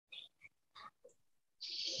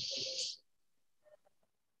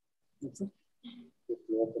Okay.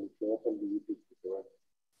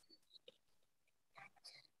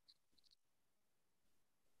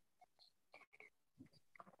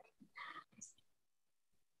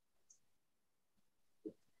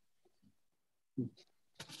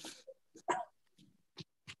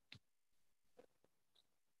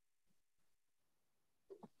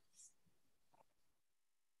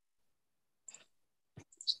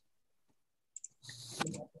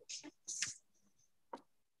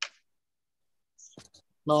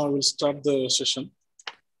 Now I will start the session.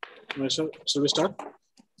 Shall we start?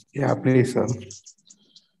 Yeah, please, sir.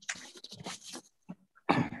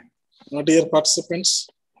 Now, dear participants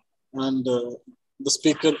and the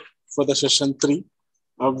speaker for the session 3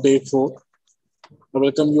 of day 4, I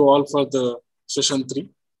welcome you all for the session 3.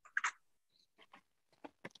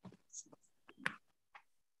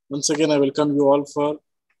 Once again, I welcome you all for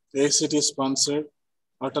ACT sponsored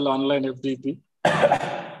ATAL online FDP.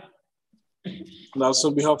 And also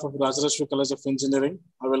on behalf of Rajarashwari College of Engineering,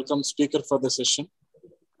 I welcome speaker for the session,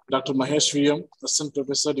 Dr. Mahesh VM, Assistant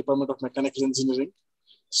Professor, Department of Mechanical Engineering,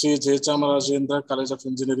 Sri Jayachamrajendra College of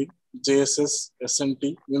Engineering, JSS,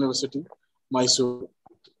 SNT, University, Mysore.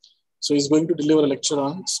 So he's going to deliver a lecture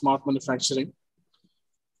on smart manufacturing.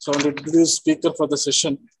 So I will introduce speaker for the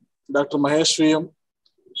session, Dr. Mahesh VM.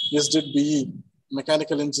 He did BE,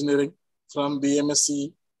 Mechanical Engineering from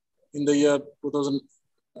BMSc in the year 2000,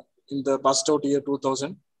 in the passed out year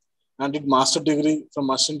 2000, and did master degree from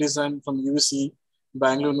machine design from UC,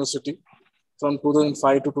 Bangalore University from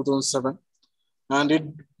 2005 to 2007.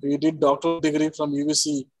 And he did doctoral degree from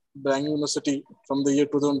UC, Bangalore University from the year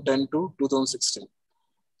 2010 to 2016.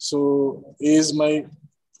 So he is my,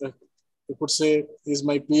 I could say, he is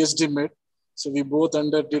my PhD mate. So we both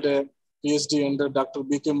did a PhD under Dr.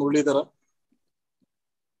 B.K. Muralidhara,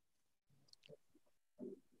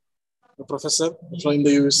 a professor from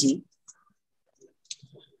the UC.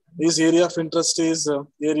 His area of interest is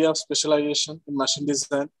area of specialization in machine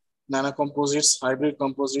design, nanocomposites, hybrid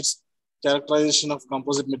composites, characterization of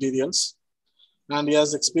composite materials. And he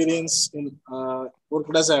has experience in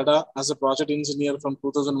worked as ADA as a project engineer from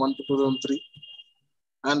 2001 to 2003.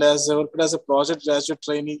 And has worked as a project graduate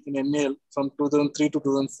trainee in NAL from 2003 to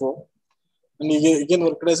 2004. And he again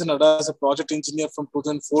worked as an ADA as a project engineer from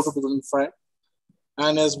 2004 to 2005.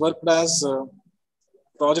 And has worked as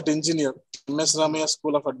project engineer, MS Ramaya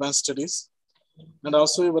School of Advanced Studies. And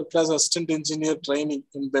also he worked as assistant engineer training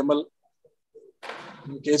in BEML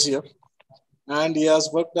in KGF. And he has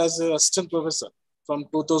worked as an assistant professor from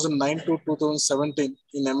 2009 to 2017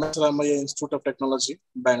 in MS Ramaya Institute of Technology,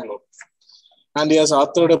 Bangalore. And he has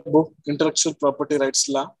authored a book, Intellectual Property Rights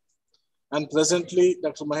Law. And presently,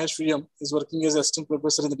 Dr. Mahesh VM is working as assistant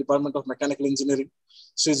professor in the Department of Mechanical Engineering,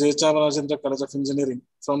 Sri Jayachamrajendra College of Engineering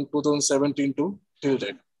from 2017 to till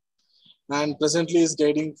date. And presently is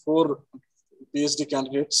guiding 4 PhD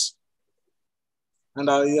candidates. And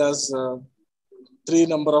he has 3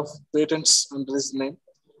 number of patents under his name.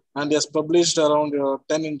 And he has published around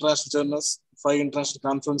 10 international journals, 5 international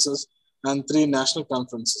conferences, and 3 national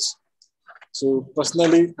conferences. So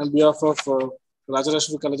personally, on behalf of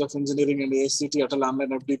Rajarashwari College of Engineering and ACT ATAL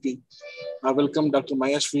Online FDP, I welcome Dr.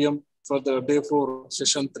 Mahesh VM for the day 4,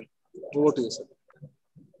 session 3. Over to you, sir.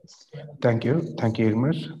 Thank you. Thank you very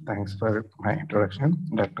much. Thanks for my introduction,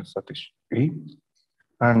 Dr. Satish V.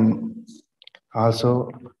 And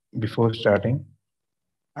also, before starting,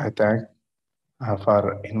 I thank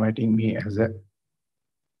for inviting me as a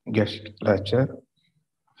guest lecturer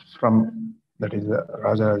from, that is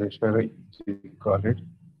Rajarashwari College,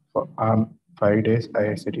 for on 5 days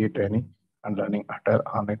IICT training and learning ATAL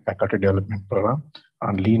online faculty development program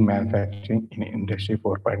on lean manufacturing in Industry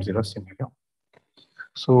 4.0 scenario.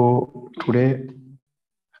 So today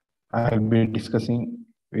I'll be discussing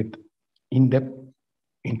with in-depth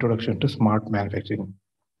introduction to smart manufacturing.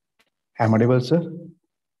 Am I audible, sir?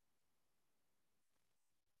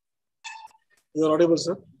 You are audible,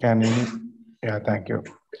 sir. Can you? Yeah, thank you.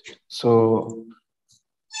 So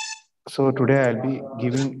today I'll be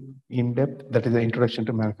giving in-depth, that is the introduction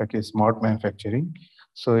to manufacturing, smart manufacturing.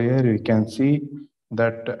 So here you can see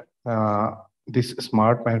that this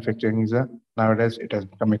smart manufacturing is nowadays it has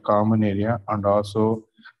become a common area, and also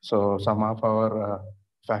so some of our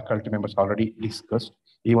faculty members already discussed.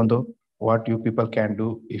 Even though what you people can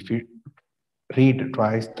do if you read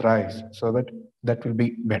twice, thrice, so that will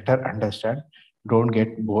be better understand. Don't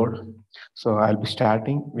get bored. So I'll be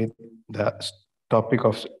starting with the topic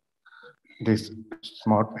of this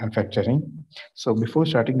smart manufacturing. So before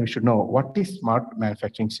starting, we should know what is smart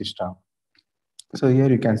manufacturing system. So here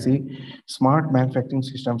you can see smart manufacturing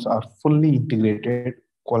systems are fully integrated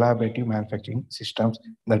collaborative manufacturing systems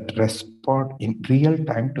that respond in real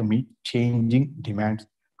time to meet changing demands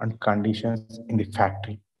and conditions in the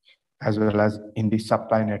factory, as well as in the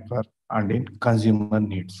supply network and in consumer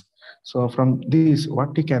needs. So from this,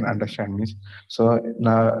 what you can understand means, so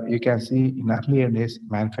now you can see in earlier days,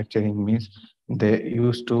 manufacturing means they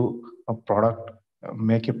used to a product,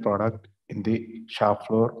 make a product in the shop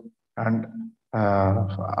floor, and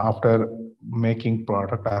after making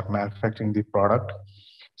product or manufacturing the product,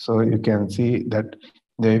 so you can see that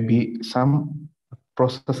there be some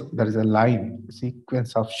process, there is a line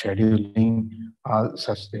sequence of scheduling all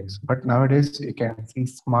such things. But nowadays you can see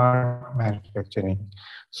smart manufacturing.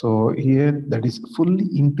 So here that is fully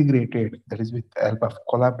integrated, that is with the help of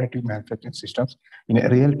collaborative manufacturing systems in a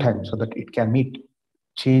real time, so that it can meet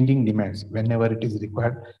changing demands whenever it is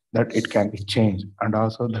required, that it can be changed, and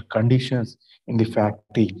also the conditions in the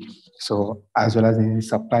factory, so as well as in the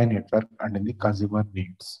supply network and in the consumer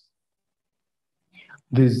needs.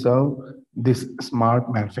 This is how this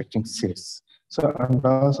smart manufacturing sits. So, and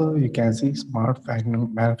also you can see smart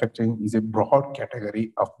manufacturing is a broad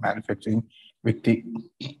category of manufacturing with the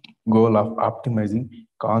goal of optimizing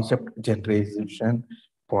concept generation,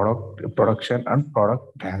 product production, and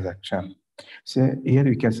product transaction. So here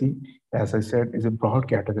you can see, as I said, is a broad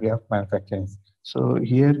category of manufacturing. So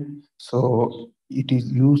here, so it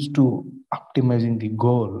is used to optimizing the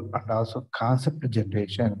goal and also concept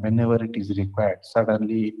generation whenever it is required.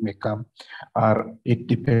 Suddenly it may come, or it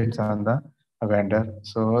depends on the vendor.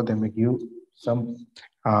 So they may give some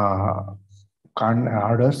uh,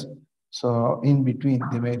 orders. So in between,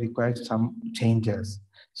 they may require some changes.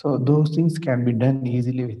 So those things can be done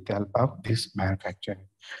easily with the help of this manufacturing.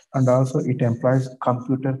 And also it employs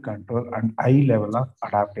computer control and high level of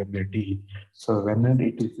adaptability. So whenever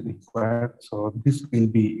it is required, so this will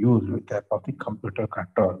be used with the help of the computer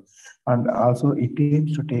control. And also it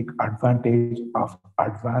aims to take advantage of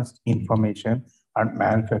advanced information and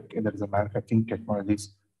manufacturing, there is a manufacturing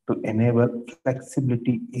technologies to enable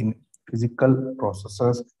flexibility in physical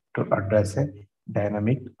processes to address a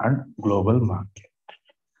dynamic and global market.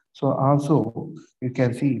 So also you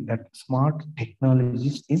can see that smart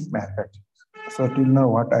technologies in manufacturing. So till now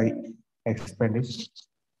what I explained is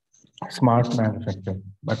smart manufacturing,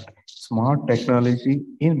 but smart technology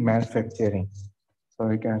in manufacturing.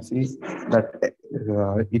 So you can see that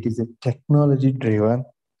it is a technology driven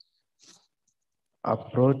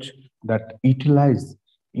approach that utilize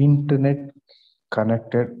internet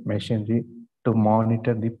connected machinery to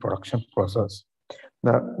monitor the production process.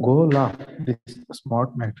 The goal of this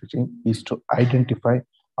smart manufacturing is to identify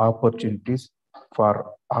opportunities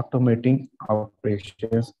for automating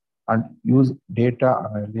operations and use data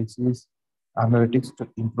analytics to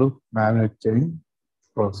improve manufacturing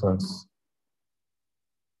process.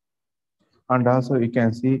 And also you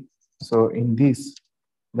can see, so in this,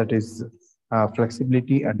 that is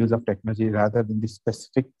flexibility and use of technology rather than the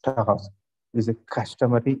specific task is a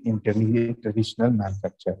customary in traditional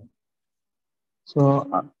manufacturing.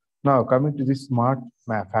 So now coming to the smart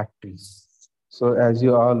factories. So as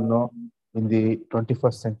you all know, in the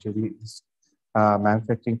 21st century,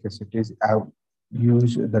 manufacturing facilities have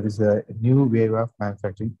used, there is a new wave of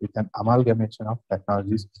manufacturing with an amalgamation of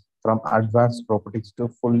technologies from advanced robotics to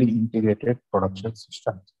fully integrated production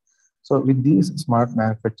systems. So with these smart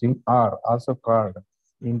manufacturing are also called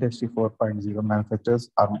Industry 4.0 manufacturers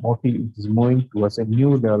are moving towards a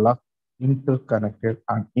new level of interconnected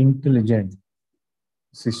and intelligent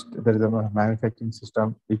system. There is a manufacturing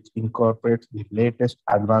system which incorporates the latest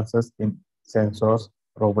advances in sensors,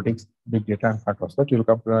 robotics, big data, and controls. That will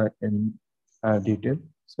come to in detail.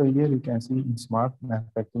 So here you can see in smart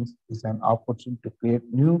manufacturing is an opportunity to create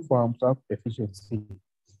new forms of efficiency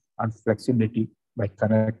and flexibility by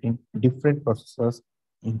connecting different processors,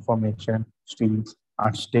 information streams,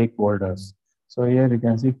 and stakeholders. So here you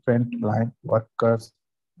can see frontline workers,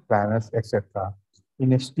 planners, etc.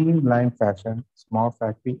 In a streamlined fashion, small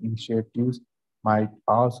factory initiatives might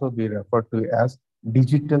also be referred to as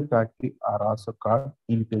digital factory or also called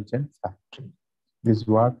intelligent factory. This is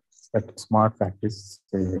what that smart factories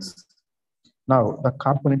says. Now, the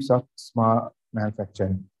components of smart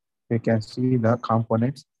manufacturing. You can see the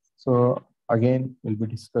components. So again, we'll be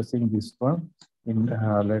discussing this one in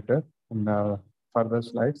later in further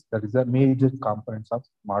slides. That is the major components of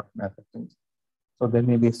smart manufacturing. So there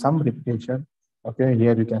may be some repetition. Okay,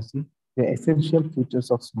 here you can see the essential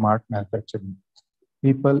features of smart manufacturing.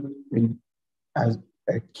 People will as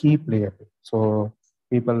a key player. So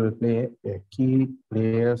people will play a key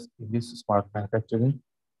players in this smart manufacturing.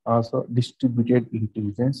 Also distributed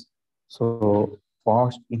intelligence. So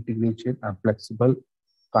fast integration and flexible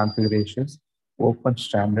configurations, open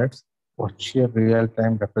standards, virtual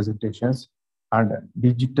real-time representations, and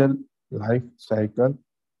digital life cycle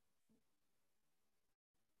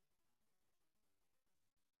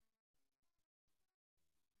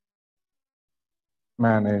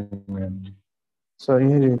management. So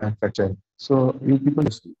here is manufacturing. So we people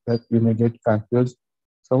that we may get confused.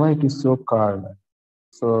 So why it is so called?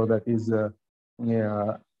 So that is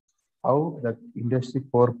yeah, how that industry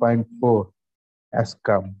 4.4 has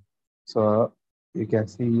come. So you can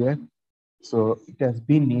see here. So it has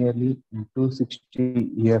been nearly 260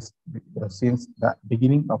 years since the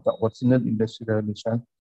beginning of the original industrial revolution,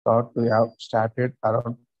 thought to have started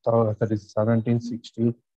around that is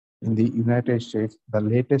 1760 in the United States, the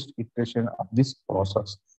latest iteration of this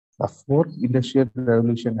process. The fourth industrial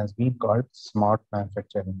revolution has been called smart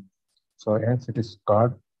manufacturing. So hence it is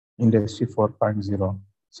called Industry 4.0.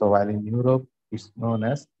 So while in Europe, it's known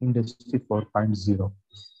as Industry 4.0.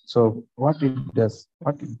 So what it does,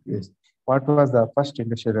 what it is, what was the first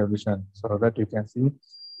industrial revolution? So that you can see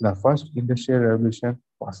the first industrial revolution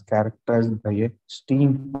was characterized by a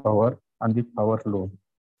steam power and the power load.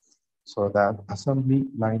 So the assembly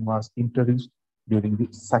line was introduced during the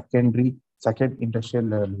second industrial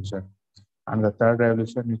revolution. And the third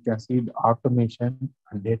revolution, you can see the automation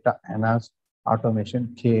and data enhanced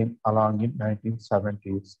automation came along in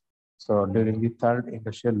 1970s. So during the third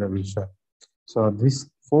industrial revolution. So this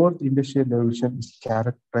fourth industrial revolution is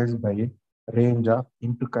characterized by a range of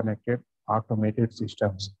interconnected automated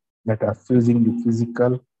systems that are fusing the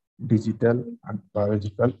physical, digital, and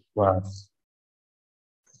biological worlds.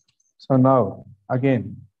 So now,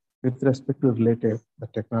 again, with respect to related the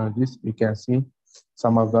technologies, we can see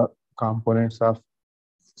some of the components of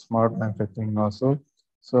smart manufacturing also.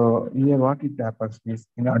 So here what it happens is,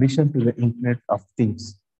 in addition to the Internet of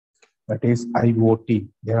Things, that is IoT,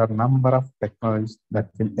 there are a number of technologies that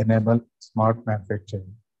will enable smart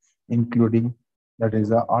manufacturing, including that is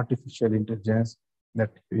the artificial intelligence that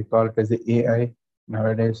we call it as the AI.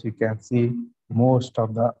 Nowadays, you can see most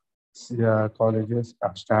of the colleges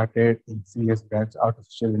have started in CS branch,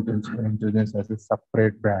 artificial intelligence as a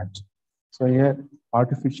separate branch. So here,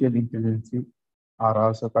 artificial intelligence are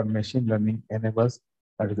also called machine learning enables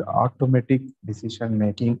that is automatic decision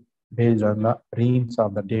making based on the reams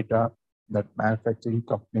of the data that manufacturing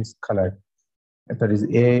companies collect. That is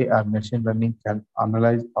AI or machine learning can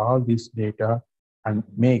analyze all this data and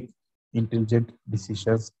make intelligent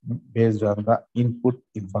decisions based on the input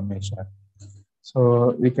information.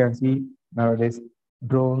 So we can see nowadays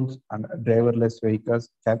drones and driverless vehicles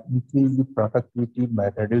can increase the productivity by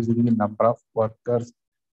reducing the number of workers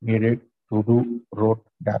needed to do road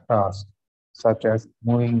tasks, such as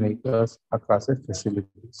moving vehicles across the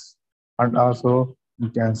facilities. And also you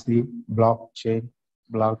can see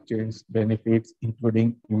blockchain's benefits,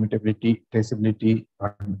 including immutability, traceability,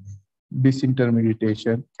 and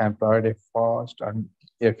disintermediation, can provide a fast and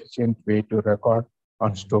efficient way to record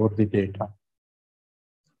and store the data.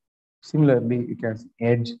 Similarly, you can see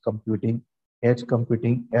edge computing. Edge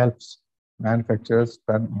computing helps manufacturers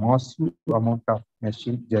turn massive amount of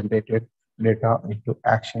machine generated data into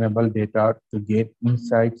actionable data to gain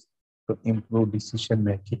insights to improve decision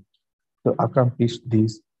making. To accomplish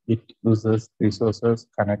this, it uses resources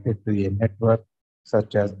connected to a network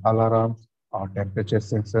such as alarms or temperature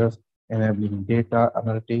sensors, enabling data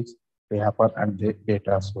analytics to happen at the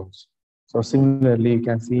data source. So similarly, you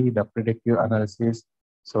can see the predictive analysis.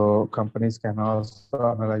 So companies can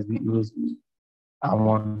also analyze the use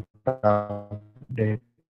amount of data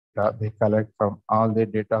they collect from all their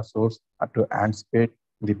data source to anticipate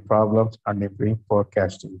the problems and improve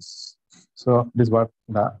forecastings. So this is what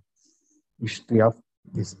the history of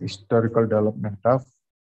this historical development of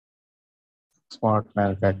smart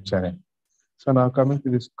manufacturing. So now coming to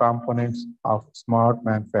these components of smart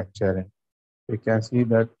manufacturing, we can see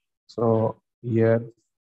that so here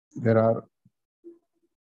there are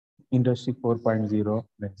Industry 4.0,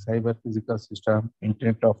 like cyber physical system,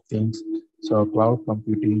 Internet of Things, so cloud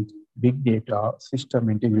computing, big data, system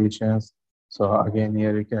integrations. So again,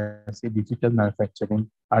 here you can see digital manufacturing,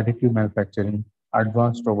 additive manufacturing,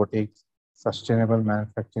 advanced robotics, sustainable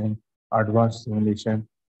manufacturing, advanced simulation,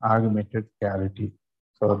 augmented reality.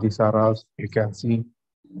 So these are all you can see.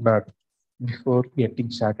 But before getting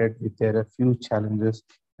started, with there are few challenges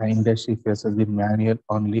the industry faces the manual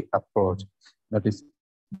only approach, that is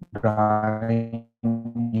drawing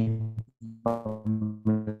information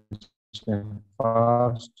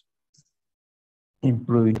fast,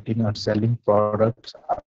 improving and selling products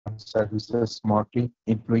and services smartly,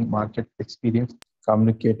 improving market experience,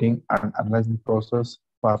 communicating and analyzing process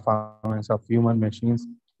performance of human machines,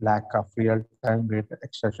 lack of real-time data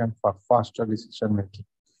extraction for faster decision making.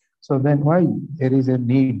 So then why there is a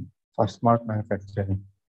need for smart manufacturing?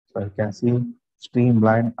 So you can see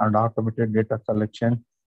streamlined and automated data collection,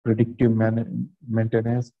 predictive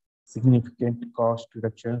maintenance, significant cost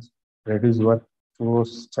reductions, reduce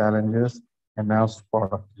workforce challenges, enhance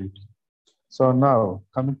productivity. So now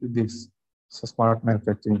coming to this smart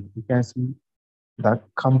manufacturing, you can see the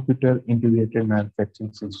computer integrated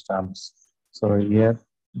manufacturing systems. So here,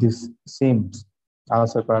 this SIMS,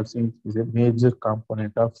 also called SIMS, is a major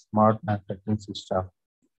component of smart manufacturing system.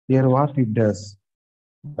 Here, what it does,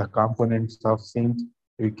 the components of SIMS,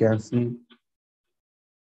 we can see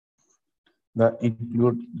that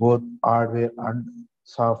include both hardware and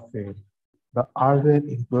software. The hardware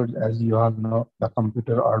includes, as you all know, the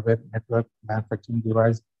computer hardware network manufacturing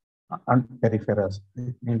device and peripherals.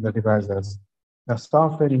 It means the devices. The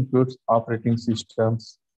software includes operating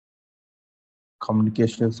systems,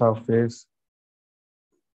 communication softwares,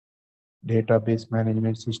 database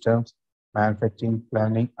management systems, manufacturing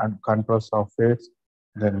planning and control softwares,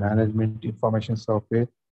 then management information software,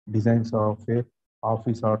 design software,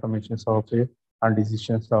 office automation software, and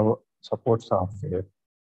decision support software.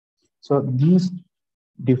 So these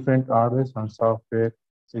different hardware and software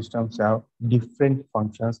systems have different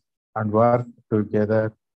functions and work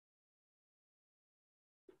together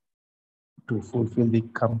to fulfill the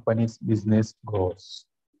company's business goals.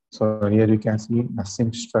 So here you can see the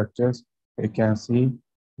SIM structures. You can see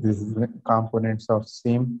these components of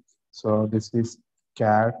SIM. So this is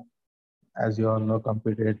CAD, as you all know,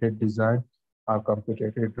 computer aided design or computer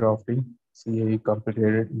aided drafting, CAE, computer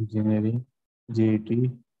aided engineering, GET.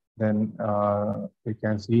 Then we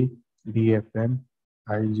can see DFM,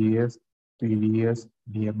 IGS, PDS,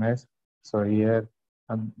 DMS. So here,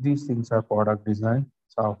 these things are product design,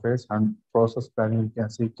 softwares, and process planning. You can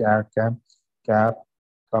see CAD, CAM, CAP,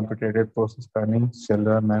 computer aided process planning,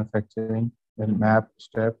 cellular manufacturing, then MAP,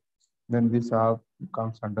 STEP. Then this all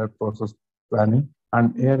comes under process planning.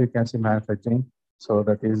 And here you can see manufacturing. So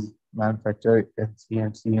that is manufacture HC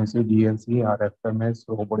and CNC, DNC, RFMS,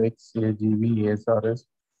 robotics, CAGV, ASRS,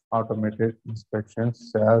 automated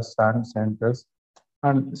inspections, sales and centers.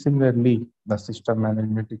 And similarly, the system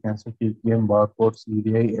management, you can see TPM, barcode,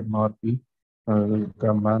 CDI, MRP,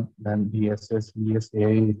 command, then DSS,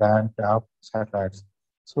 VSA, LAN, TAP, satellites.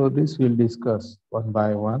 So this we'll discuss one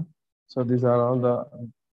by one. So these are all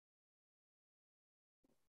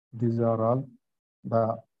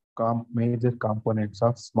the major components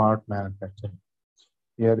of smart manufacturing.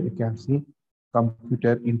 Here you can see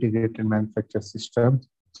computer integrated manufacture system.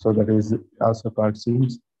 So that is also called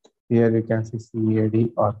SIMS. Here you can see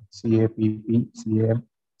CAD or CAPP, CAM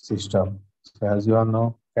system. So as you all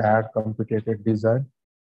know, CAD, computer aided design.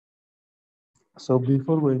 So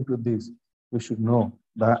before going to this, we should know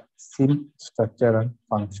the SIM structure and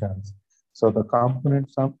functions. So the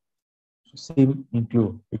components of SIM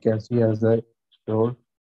include, you can see as I told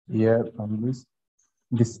here from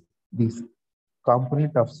this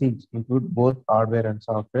component of SIMs include both hardware and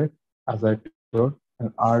software, as I told,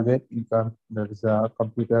 and hardware there is a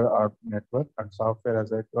computer or network, and software,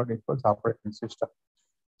 as I told, equals operating system.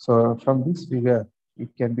 So from this figure, it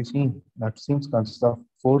can be seen that SIMs consists of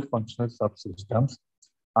 4 functional subsystems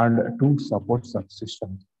and 2 support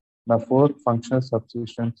subsystems. The 4 functional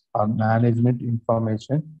subsystems are management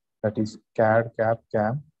information, that is CAD, CAP,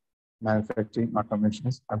 CAM, manufacturing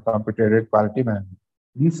automations, and computer-aided quality management.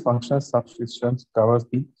 These functional subsystems covers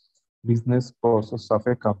the business process of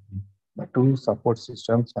a company. The 2 support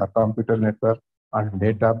systems are computer network and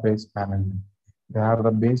database management. They are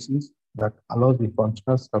the basis that allows the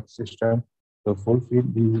functional subsystem to fulfill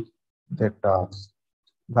their tasks.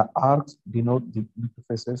 The arcs denote the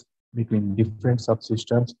interfaces between different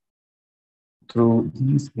subsystems. Through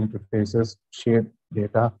these interfaces, shared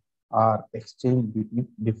data are exchanged between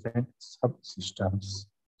different subsystems.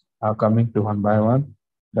 Coming to one by one,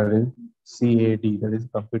 that is CAD, that is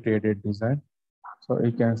computer aided design. So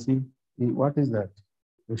you can see what is that?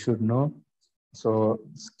 You should know. So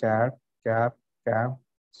SCAD, CAP, CAM.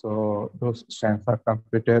 So those stand for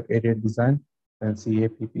computer aided design. Then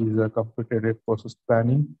CAPP is a computer aided process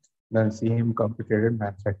planning. Then CM, computer aided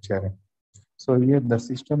manufacturing. So here the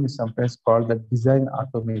system is sometimes called the design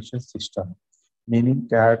automation system, meaning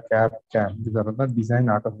CAD, CAP, CAM. These are the design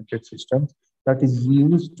automated systems that is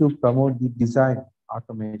used to promote the design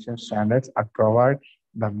automation standards and provide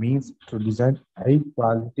the means to design high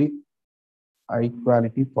quality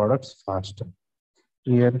products faster.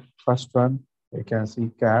 Here, first one, you can see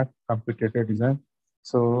CAD, computer design.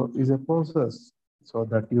 So is a process so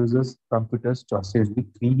that uses computers to assess the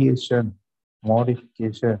creation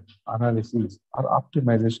modification, analysis, or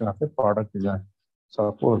optimization of a product design.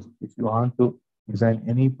 Suppose if you want to design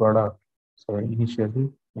any product, so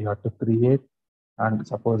initially you have to create, and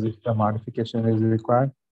suppose if the modification is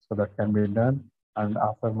required, so that can be done. And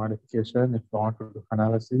after modification, if you want to do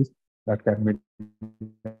analysis, that can be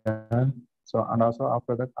done. So, and also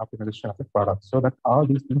after that, optimization of the product, so that all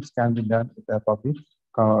these things can be done with the help of the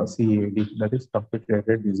CAD, that is computer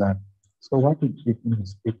aided design. So what it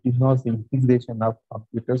means? It involves the integration of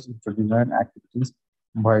computers into design activities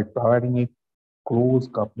by providing a close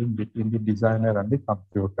coupling between the designer and the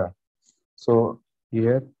computer. So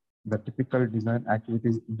here, the typical design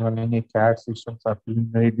activities involving a CAD systems are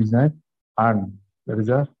preliminary design, and there is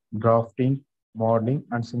a drafting, modeling,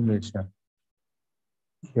 and simulation.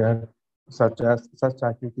 Here, such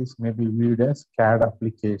activities may be viewed as CAD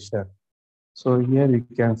application. So here you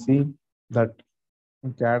can see that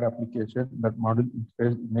in CAD application, that model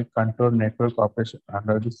interface in a control network operation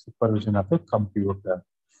under the supervision of a computer.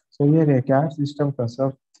 So here a CAD system consists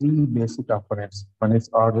of three basic components. One is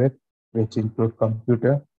hardware, which include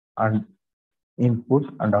computer and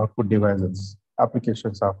input and output devices,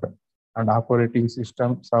 application software, and operating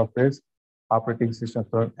system software. Operating system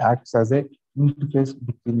software acts as a interface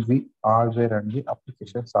between the hardware and the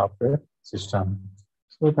application software system.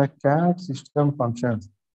 So the CAD system functions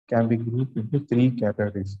can be grouped into three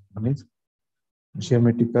categories. One is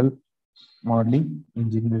geometrical modeling,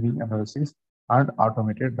 engineering analysis, and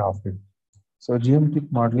automated drafting. So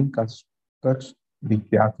geometric modeling constructs the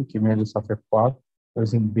graphic images of a part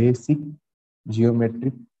using basic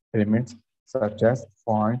geometric elements such as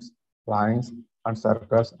points, lines, and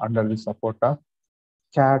circles under the support of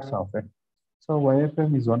CAD software. So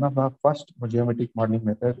wireframe is one of the first geometric modeling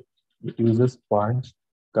methods. It uses points,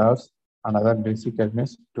 curves, and other basic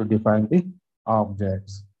elements to define the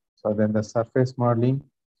objects. So then the surface modeling,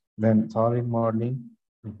 then solid modeling,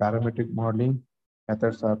 and parametric modeling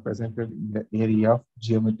methods are presented in the area of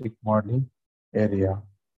geometric modeling area.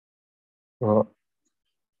 So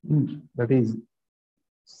that is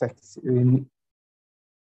in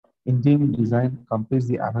engineering design completes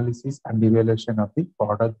the analysis and evaluation of the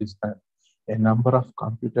product design. A number of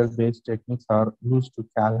computer-based techniques are used to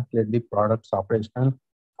calculate the product's operational,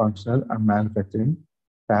 functional, and manufacturing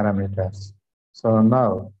parameters. So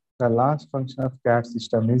now, the last function of CAD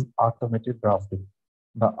system is automated drafting.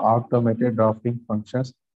 The automated drafting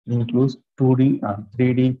functions includes 2D and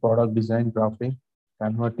 3D product design drafting,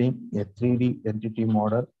 converting a 3D entity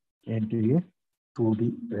model into a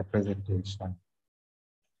 2D representation.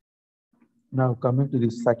 Now coming to the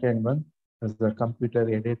second one is the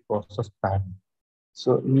computer-aided process planning.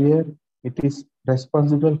 So here it is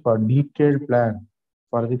responsible for detailed plan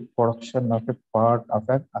for the production of a part of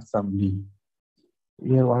an assembly.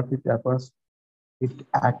 Here what it happens, it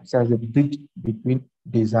acts as a bridge between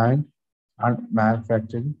design and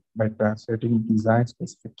manufacturing by translating design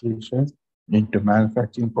specifications into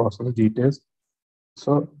manufacturing process details.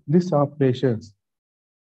 So this operations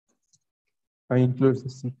includes a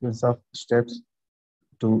sequence of steps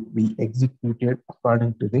to be executed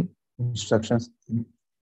according to the instructions.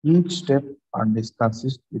 Each step on this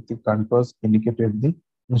consists with the controls indicated in the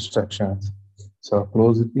instructions. So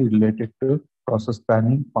closely related to process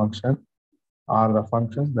planning function are the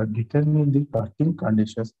functions that determine the working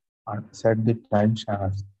conditions and set the time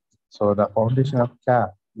channels. So the foundation of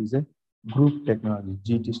CAP is a group technology.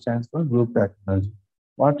 GT stands for group technology.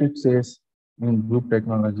 What it says in group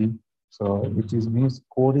technology, so which is means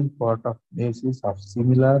coding part of basis of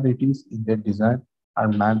similarities in the design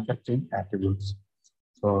and manufacturing attributes.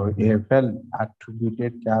 So a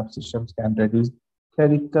well-attributed CAP systems can reduce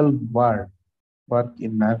clerical work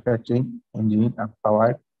in manufacturing, engineering, and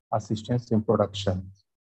provide assistance in production.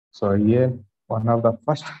 So here, one of the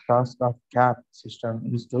first tasks of CAP system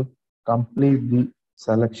is to complete the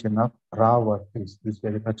selection of raw workpiece. This is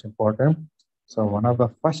very much important. So one of the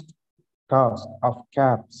first tasks of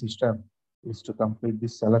CAP system is to complete the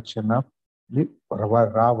selection of the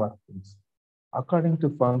raw workpiece. According to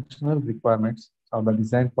functional requirements of the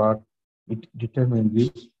design part, it determines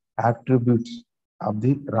the attributes of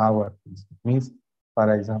the raw workpiece. It means,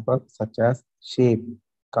 for example, such as shape,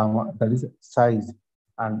 that is size,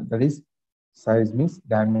 and that is size means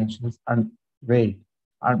dimensions and weight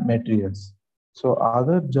and materials. So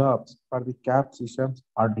other jobs for the CAP systems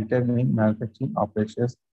are determining manufacturing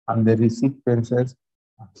operations and the sequences,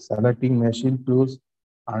 selecting machine tools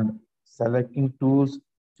and selecting tools,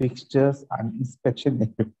 fixtures, and inspection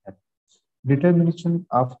equipment. Determination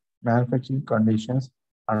of manufacturing conditions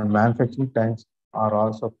and manufacturing times are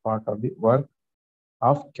also part of the work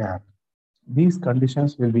of CAP. These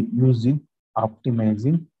conditions will be used in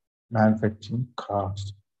optimizing manufacturing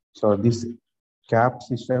cost. So this CAP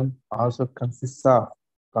system also consists of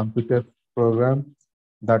computer programs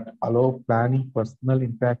that allow planning personnel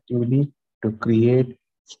interactively to create,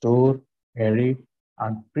 store, edit,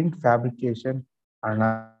 and print fabrication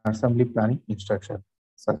and assembly planning instructions,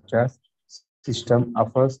 such as system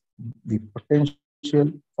offers the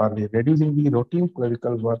potential for the reducing the routine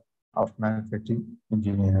clerical work of manufacturing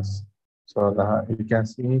engineers. So you can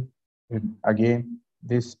see again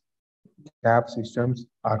this CAP systems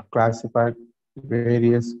are classified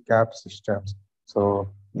various CAP systems. So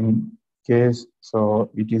in case, so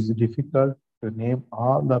it is difficult to name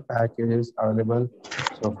all the packages available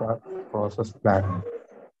so for process planning.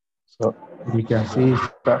 So we can see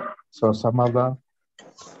that, so some of the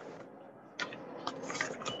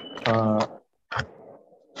uh,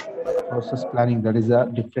 process planning, that is a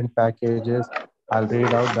different packages. I'll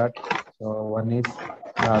read out that. So one is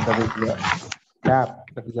that is the CAP,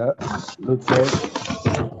 that is a look at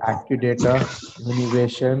active data,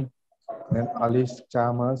 innovation, then Alice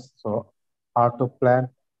Chalmers, so Autoplan,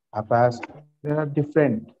 Apas, there are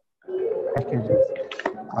different packages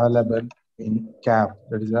available in CAP,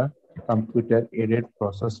 that is a computer aided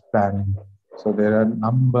process planning. So there are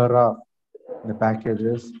number of the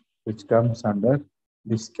packages which comes under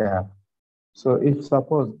this CAP. So if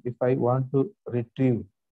suppose if I want to retrieve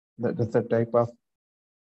that's a type of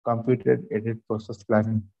computer aided process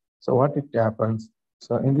planning. So what it happens?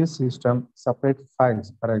 So in this system, separate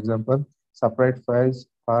files, for example, separate files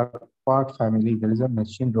for part family, there is a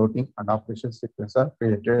machine routing and operation sequence are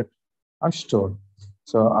created and stored.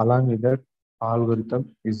 So along with that,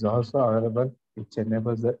 algorithm is also available, which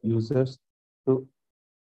enables the users to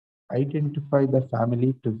identify the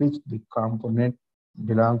family to which the component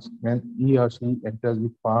belongs when he or she enters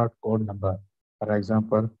the part code number. For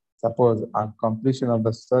example, suppose on completion of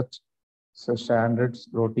the search, so standards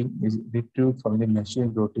routing is retrieved from the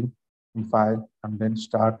machine routing file, and then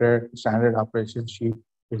started standard operation sheet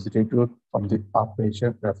is retrieved from the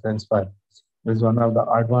operation reference file. This is one of the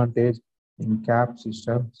advantage in CAP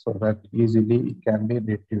system, so that easily it can be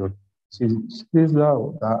retrieved. This is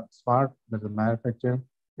the smart that the manufacturer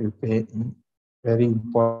will play a very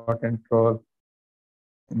important role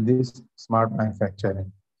in this smart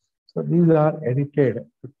manufacturing. So these are edited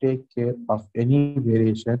to take care of any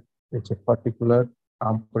variation which a particular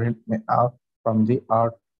component may have from the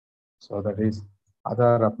art. So that is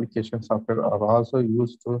other application software are also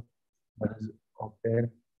used to that is obtain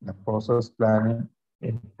the process planning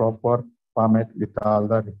in proper format with all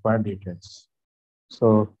the required details.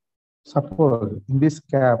 So suppose in this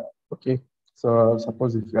CAP, okay, so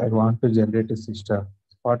suppose if I want to generate a system,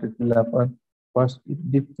 what it will happen? First,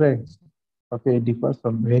 it differs. Okay, it differs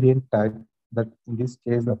from variant type. That in this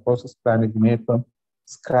case, the process plan is made from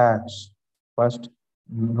scratch. First,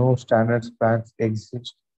 no standards plans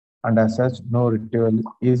exist, and as such, no retrieval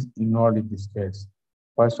is ignored in this case.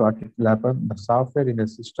 First, what it will happen? The software in the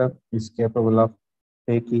system is capable of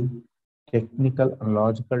taking technical and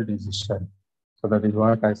logical decision. So that is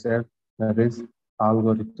what I said. That is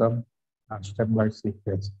algorithm and step-by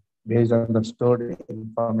sequence based on the stored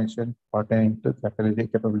information pertaining to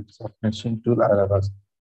capabilities of machine tool algorithms.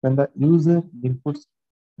 When the user inputs,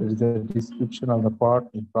 there is a description of the part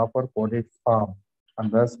in proper coded form,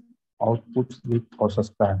 and thus outputs the process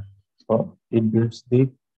plan. So it builds the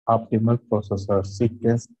optimal processor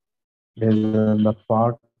sequence based on the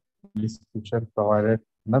part description provided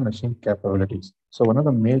in the machine capabilities. So one of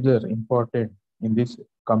the major important in this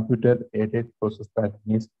computer aided process planning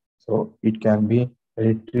is, so it can be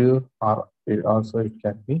retrieve or also it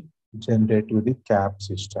can be generated with the CAP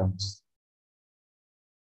systems.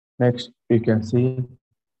 Next, you can see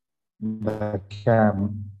the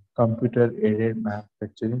CAM, computer aided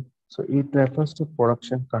manufacturing. So it refers to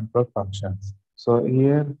production control functions. So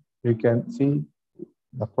here you can see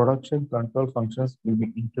the production control functions will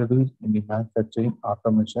be introduced in the manufacturing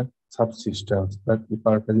automation subsystems that we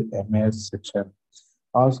call it the MAS section.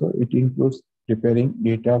 Also, it includes preparing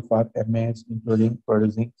data for MAS, including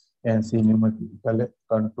producing NC numerical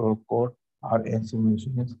control code or NC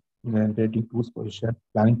machines, generating tools position,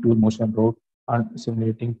 planning tool motion route, and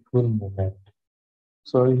simulating tool movement.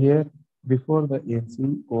 So here, before the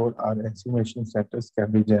NC code or NC machine setters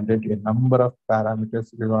can be generated a number of parameters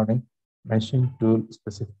regarding machine tool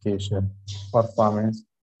specification, performance,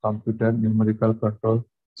 computer numerical control,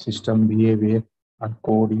 system behavior, and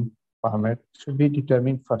coding format should be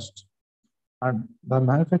determined first. And the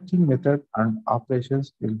manufacturing method and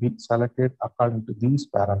operations will be selected according to these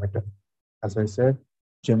parameters. As I said,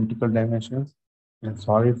 geometrical dimensions in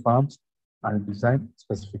solid forms and design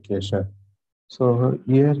specification. So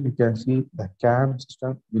here you can see the CAM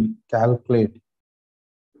system will calculate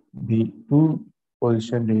the two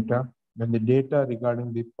position data. When the data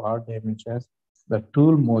regarding the part dimensions, the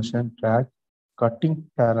tool motion track, cutting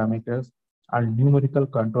parameters, and numerical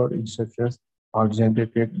control instructions are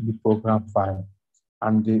generated in the program file.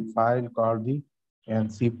 And the file called the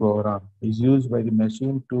NC program is used by the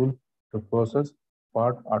machine tool to process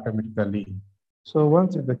part automatically. So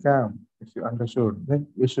once in the CAM, if you understood, then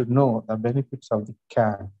you should know the benefits of the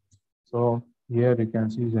CAM. So here you can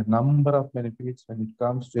see the number of benefits when it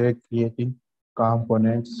comes to creating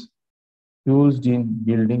components used in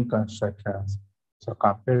building constructions. So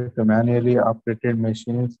compared to manually operated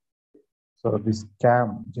machines, so this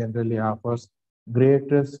CAM generally offers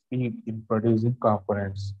greater speed in producing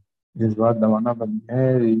components. This was the one of the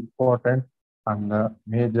very important and the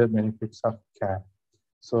major benefits of CAM.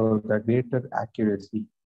 So the greater accuracy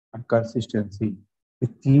and consistency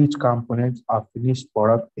with each component of finished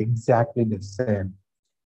product exactly the same.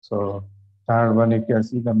 So third one, you can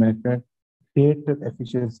see the benefit greater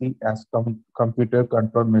efficiency as computer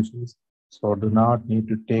control machines, so do not need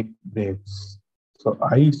to take breaks. So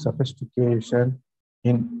high sophistication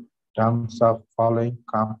in terms of following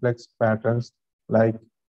complex patterns like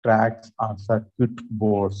tracks or circuit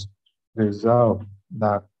boards. Reserve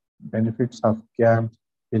the benefits of CAMs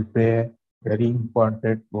will play a very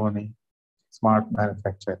important role in smart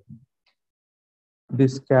manufacturing.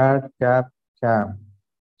 This CAD, CAP, CAM.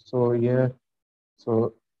 So here,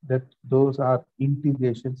 so that those are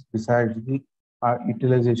integrations besides the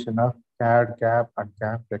utilization of CAD, CAP, and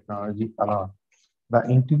CAM technology alone. The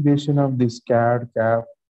integration of this CAD, CAP,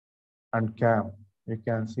 and CAM, you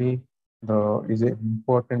can see the is an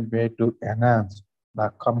important way to enhance the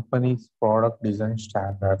company's product design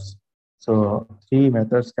standards. So three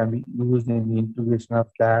methods can be used in the integration of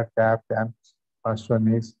CAD, CAP, CAM. First one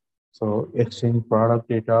is so exchange product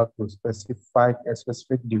data to specify a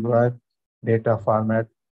specific device data format,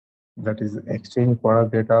 that is exchange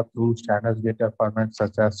product data through standard data formats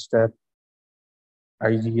such as STEP,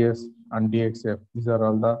 IGS, and DXF. These are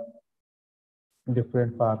all the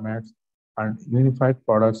different formats and unified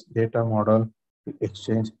products data model to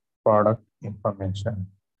exchange product information.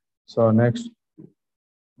 So next,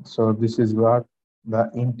 so this is what the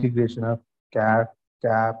integration of CAD,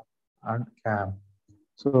 CAP, and CAM.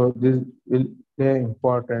 So this will play an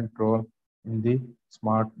important role in the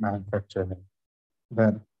smart manufacturing.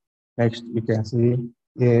 Then next, we can see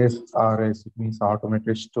ASRS, it means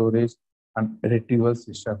automated storage and retrieval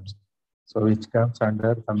systems. So which comes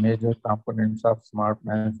under the major components of smart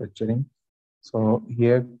manufacturing. So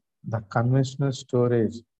here, the conventional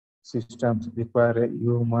storage systems require a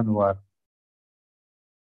human work.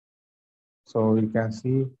 So you can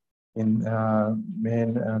see in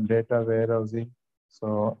main data warehousing.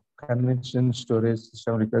 So conventional storage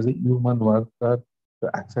system requires a human worker to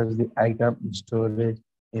access the item in storage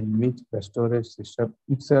in which the storage system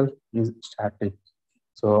itself is static.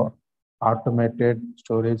 So automated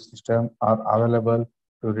storage systems are available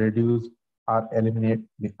to reduce or eliminate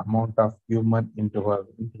the amount of human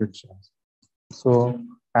interventions. So,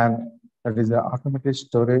 and that is the automated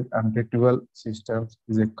storage and retrieval systems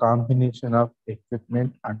is a combination of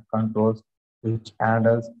equipment and controls which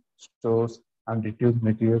handles, stores, and retrieves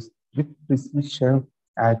materials with precision,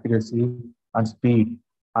 accuracy, and speed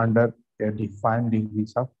under a defined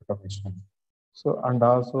degrees of automation. So, and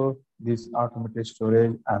also this automated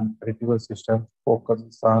storage and retrieval system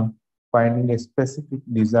focuses on finding a specific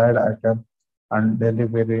desired item and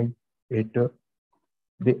delivering it to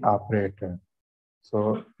the operator.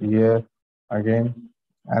 So here again,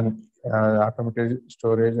 an automated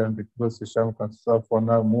storage and retrieval system consists of one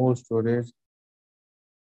or more storage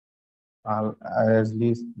as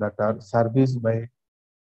least that are serviced by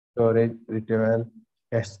storage retrieval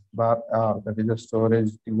S bar R, that is a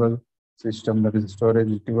storage retrieval system, that is a storage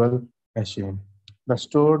retrieval machine. The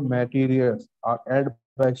stored materials are held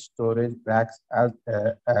by storage racks as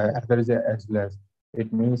there is a S less.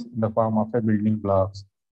 It means in the form of a building blocks.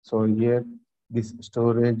 So here these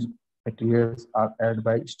storage materials are held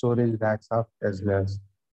by storage racks of S less.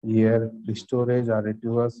 Here the storage or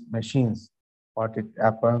retrievals machines. What it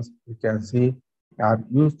happens, you can see are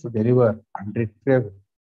used to deliver and retrieve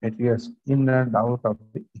materials in and out of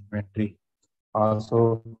the inventory.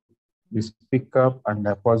 Also, this pickup and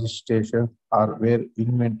deposit stations are where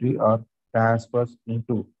inventory or transfers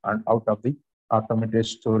into and out of the automated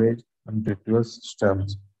storage and retrieval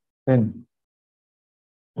systems. Then,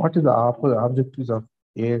 what is the objectives of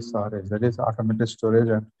ASRS, that is automated storage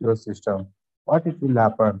and retrieval system? What it will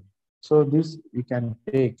happen? So this we can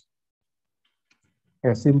take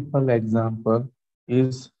a simple example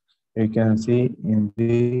is You can see in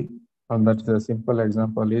the, and that's a simple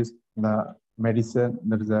example is the medicine,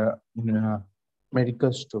 that is a in a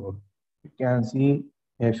medical store. You can see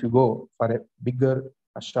if you go for a bigger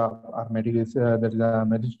shop or medical, there is a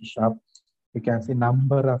medicine shop, you can see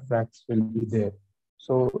number of racks will be there.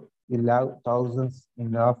 So you'll have thousands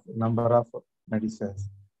enough number of medicines.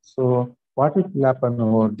 So what it will happen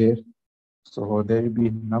over there? So there will be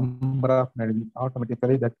number of medicine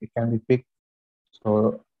automatically that it can be picked.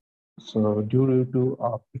 So so due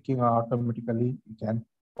to picking automatically, you can,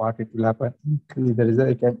 what it will happen, increase the result,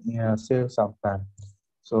 you can save some time.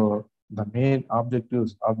 So the main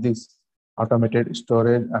objectives of this automated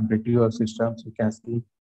storage and retrieval systems, you can see,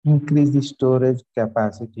 increase the storage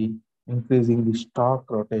capacity, increasing the stock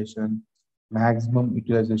rotation, maximum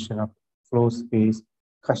utilization of floor space,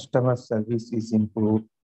 customer service is improved,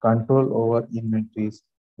 control over inventories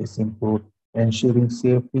is improved, ensuring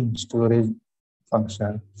safety in storage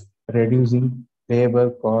function, reducing labor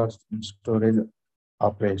cost in storage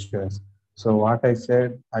operations. So what I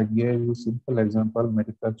said, I gave you simple example,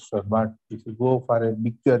 medical store, but if you go for a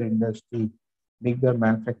bigger industry, bigger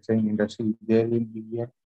manufacturing industry, there will be a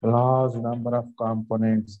large number of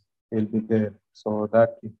components will be there. So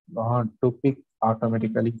that if you want to pick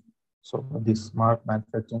automatically, so this smart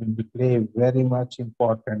manufacturing will play a very much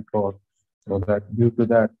important role. So that due to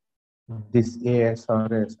that, this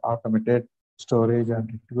ASRS, automated storage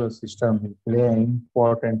and retrieval system, will play an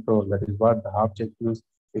important role. That is what the objectives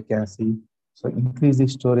we can see. So increase the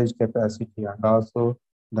storage capacity and also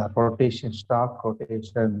the rotation, stock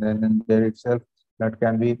rotation, then in there itself, that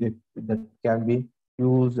can be that can be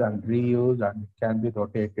used and reused and it can be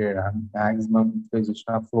rotated and maximum utilization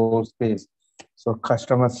of floor space. So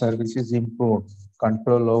customer service is improved,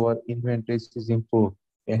 control over inventories is improved,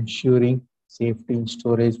 ensuring safety in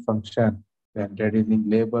storage function, then reducing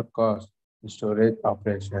labor cost in storage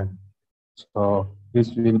operation. So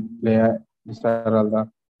this will play, these are all the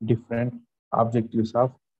different objectives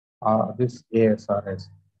of this ASRS.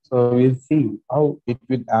 So we'll see how it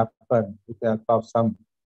will happen with the help of some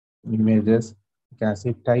images. You can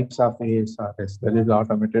see types of ASRS, that is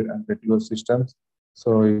automated and retrieval systems.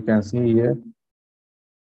 So you can see here,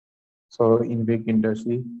 so in big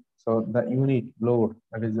industry, so the unit load,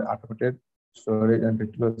 that is the automated storage and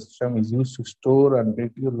retrieval system, is used to store and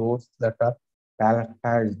retrieve loads that are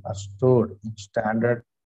palletized or stored in standard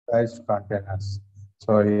sized containers.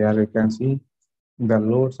 So here you can see the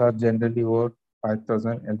loads are generally over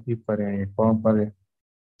 5,000 lb per unit, pound per unit.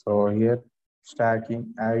 So here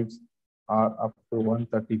stacking heights are up to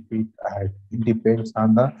 130 feet height. It depends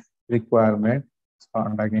on the requirement.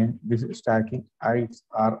 And again, this stacking heights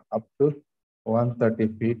are up to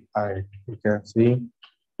 130 feet height. You can see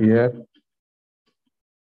here.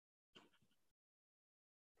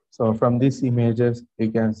 So from these images,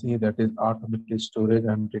 you can see that is automatic storage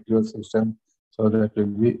and retrieval system. So that will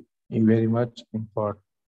be very much important.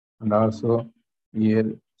 And also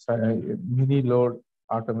here, mini load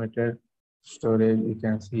automated storage, you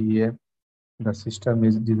can see here, the system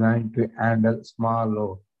is designed to handle small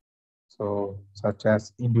load. So such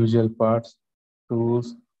as individual parts,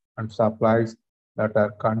 tools, and supplies that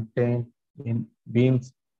are contained in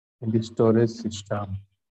bins in the storage system.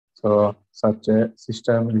 So such a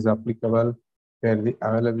system is applicable where the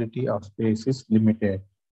availability of space is limited.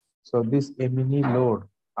 So this a mini load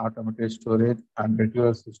automated storage and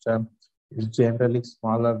retrieval system is generally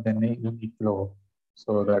smaller than a unit load.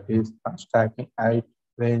 So that is stacking height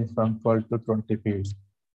range from 12 to 20 feet.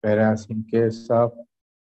 Whereas in case of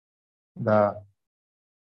the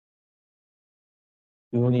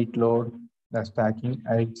unit load, the stacking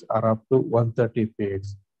heights are up to 130 feet.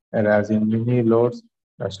 Whereas in mini loads,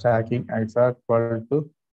 the stacking heights are 12 to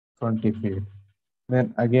 20 feet.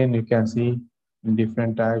 Then again, you can see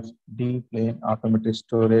different types, D plane automated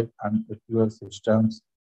storage and retrieval systems.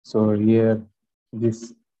 So here,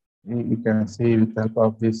 this you can see with the help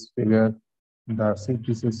of this figure,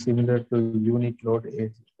 this is similar to unit load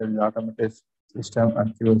is the automated system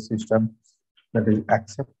and fuel system, that is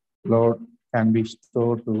accept load can be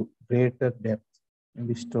stored to greater depth in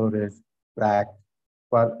the storage rack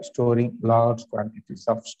for storing large quantities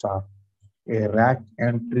of stock. A rack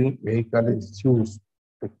entry vehicle is used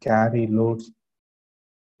to carry loads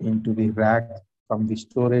into the rack from the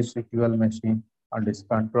storage retrieval machine and is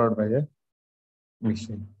controlled by a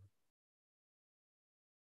machine.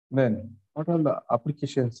 Then, what are the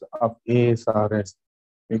applications of ASRS?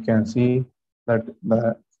 You can see that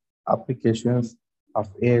the applications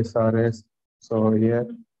of ASRS. So here,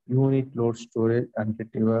 unit load storage and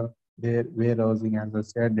retrieval, their warehousing, as I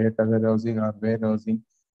said, data warehousing or warehousing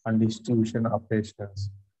and distribution operations.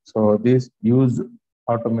 So this used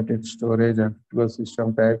automated storage and critical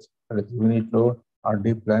system types, that is unit load or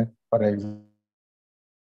deep line, for example.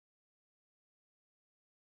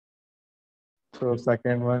 So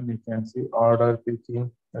second one, you can see order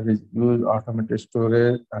picking, that is use automated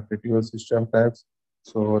storage and critical system types.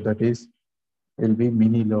 So that is will be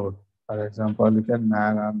mini load. For example, you can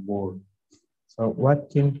man on board. So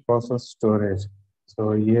work in process storage.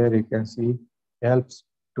 So here you can see helps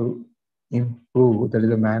to improve, that is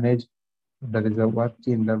a manage, that is a work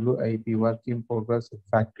in WIP, work in progress in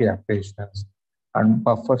factory operations, and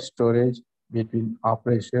buffer storage between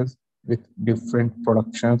operations with different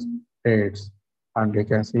productions rates. And you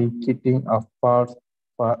can see kitting of parts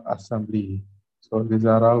for assembly. So these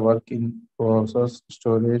are all work in process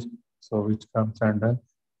storage, so which comes under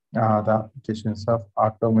the applications of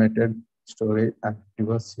automated storage and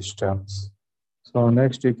reverse systems. So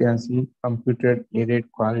next you can see computer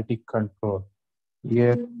aided quality control.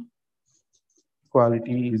 Here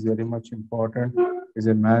quality is very much important. Is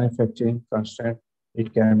a manufacturing constraint.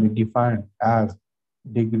 It can be defined as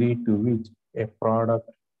degree to which a product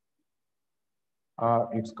or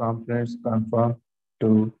its components conform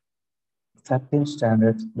to certain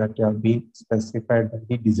standards that have been specified by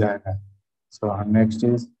the designer. So our next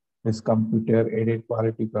is this computer aided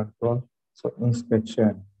quality control. So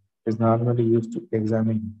inspection is normally used to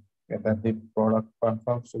examine whether the product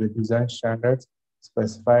conforms to the design standards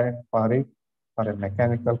specified for it. For a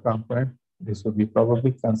mechanical component, this would be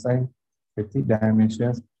probably concerned with the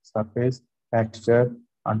dimensions, surface, texture,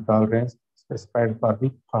 and tolerance specified for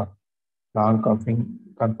the part.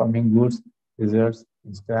 Non-conforming goods results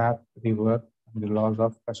in scrap, rework, and the loss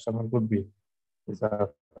of customer goodwill. These are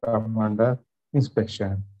come under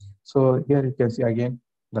inspection. So here you can see again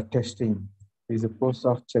the testing is a process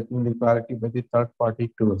of checking the quality by the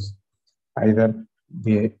third-party tools. Either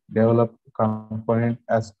they develop component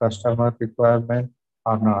as customer requirement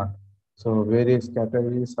or not. So various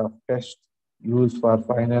categories of tests used for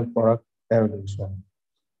final product evaluation.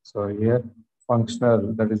 So here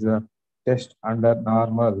functional, that is a test under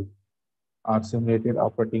normal or simulated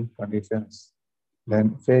operating conditions.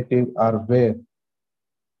 Then fatigue or wear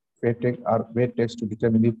test to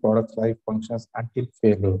determine the product's life functions until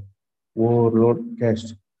failure. Overload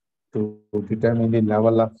test to determine the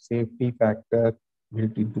level of safety factor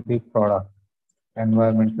built into the product.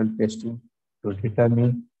 Environmental testing to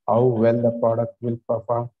determine how well the product will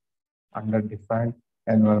perform under defined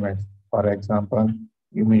environments. For example,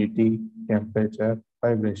 humidity, temperature,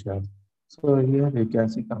 vibrations. So here you can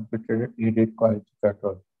see computer aided quality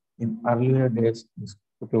control. In earlier days, this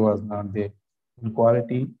photo was not there. In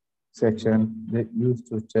quality section, they used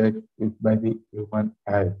to check it by the human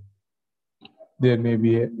eye. There may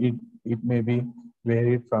be it may be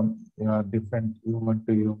varied from different human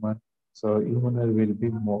to human. So human will be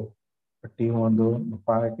more. But even though the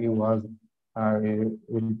quality was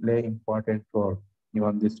will play important role.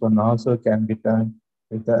 Even this one also can be done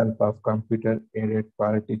with the help of computer aided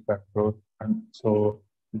quality control. And so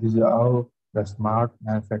this is how the smart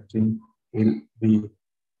manufacturing will be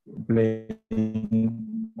playing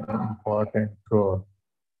an important role.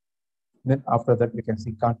 Then after that, we can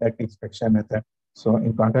see contact inspection method. So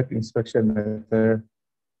in contact inspection method,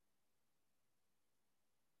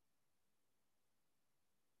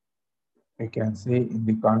 we can see in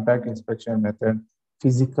the contact inspection method,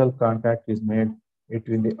 physical contact is made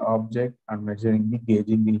between the object and measuring the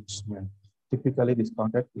gauging the instrument. Typically, this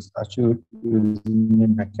contact is achieved using a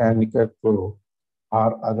mechanical probe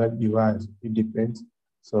or other device. It depends.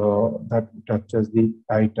 So that touches the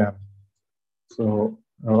item. So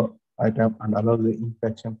item and allow the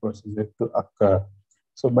inspection procedure to occur.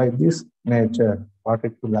 So by this nature, what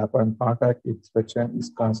it will happen, contact inspection is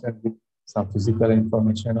concerned with some physical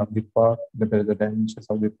information of the part, that is the dimensions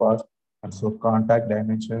of the part. And so contact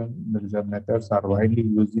dimension, there is a methods are widely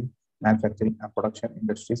used in manufacturing and production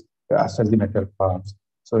industries to assess the metal parts.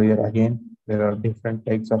 So here again, there are different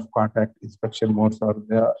types of contact inspection modes or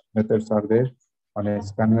the methods are there. One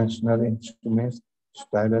is conventional instruments,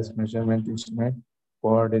 stylus measurement instrument,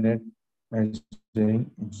 coordinate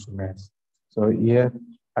measuring instruments. So here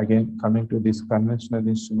again, coming to these conventional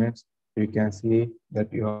instruments, you can see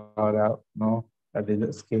that you are know that is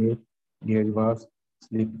a scale, gauge bars,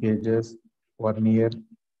 slip gauges, vernier,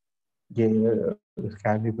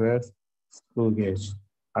 calipers, screw gauge.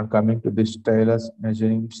 And coming to this stylus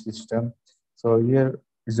measuring system. So here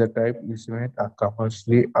is a type instrument are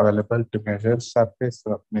commercially available to measure surface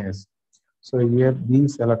roughness. So here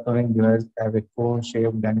these electronic devices have a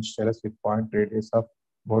cone-shaped Danish stylus with point radius of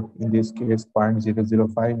about in this case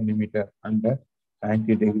 0.005 millimeter under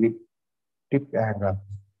 90-degree tip angle,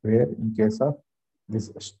 where in case of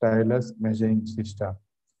this stylus measuring system.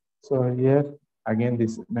 So here again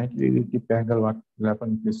this 90-degree angle what will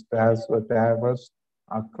happen is traverse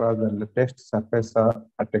across the test surface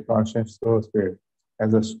at a constant slow speed.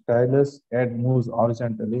 As the stylus head moves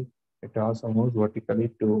horizontally, it also moves vertically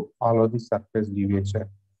to follow the surface deviation.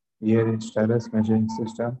 Here in stylus measuring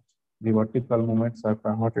system, the vertical movements are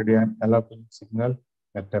converted to an elapsing signal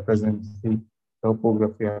that represents the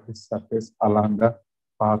topography of the surface along the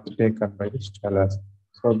path taken by the stylus.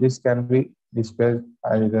 So this can be displayed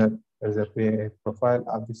either as a profile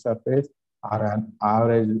of the surface or an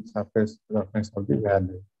average surface reference of the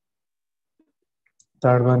value.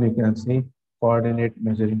 Third one, you can see coordinate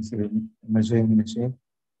measuring machine.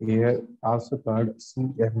 Here also called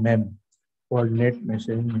CMM, coordinate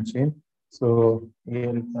measuring machine. So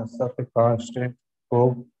here it consists of a constant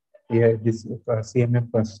probe. Here this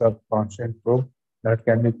CMM consists of constant probe that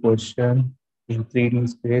can be positioned in 3D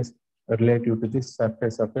space relative to the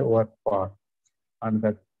surface of a work part. And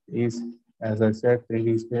that is, as I said,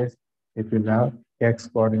 3D space, it will have X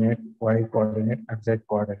coordinate, Y coordinate, and Z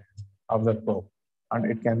coordinate of the probe. And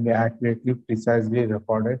it can be accurately, precisely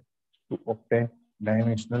recorded to obtain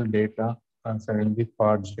dimensional data concerning the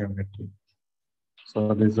part geometry.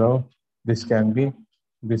 So this can be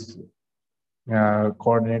this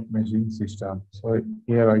coordinate measuring system. So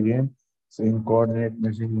here again, so in coordinate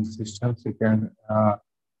measuring systems, you can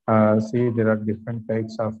see there are different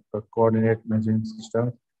types of coordinate measuring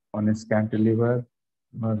systems. One is cantilever,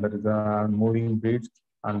 there is a moving bridge,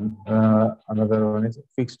 and another one is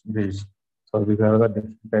fixed bridge. So these are the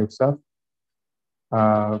different types of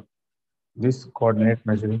uh, this coordinate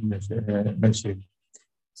measuring machine.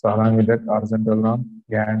 So along with that, horizontal arm,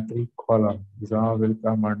 gantry, column, these all will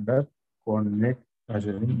come under coordinate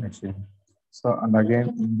measuring machine. So and again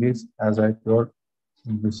in this, as I told,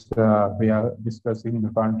 this we are discussing the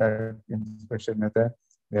contact inspection method.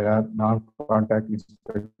 There are non-contact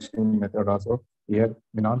inspection method also. Here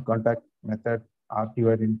the non-contact method are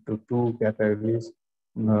divided into two categories.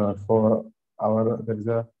 For our there is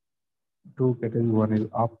a two categories. One is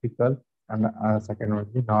optical and second one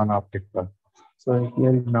is non-optical. So here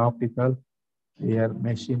in optical, here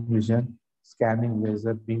machine vision, scanning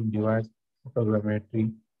laser beam device,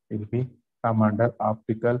 photogrammetry will be come under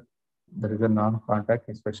optical. There is a non-contact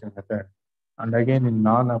inspection method. And again in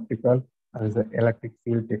non-optical, there is the electric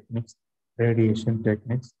field techniques, radiation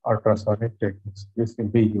techniques, ultrasonic techniques. This will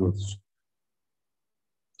be used.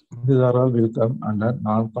 These are all will come under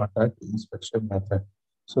non-contact inspection method.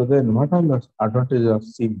 So then what are the advantages of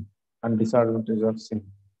SIM and disadvantages of SIM?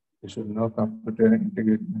 You should know computer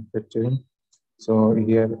integrated manufacturing. So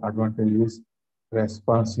here advantage is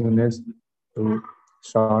responsiveness to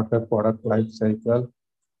shorter product life cycle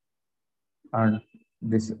and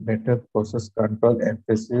this better process control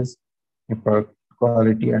emphasis in product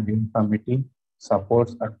quality and uniformity,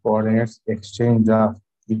 supports and coordinates exchange of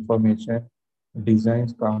information,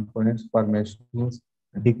 designs components for machines,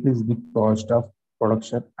 decrease the cost of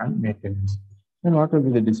production and maintenance. And what will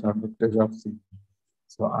be the disadvantage of C?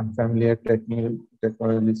 So unfamiliar technical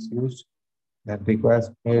technologies used that requires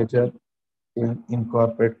major in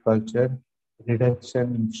corporate culture,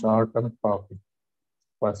 reduction in short-term profit,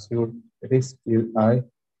 pursued risk is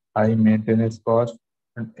high maintenance cost,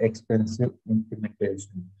 and expensive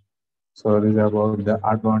implementation. So this is about the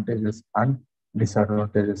advantages and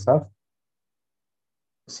disadvantages of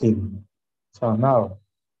SIM. So now,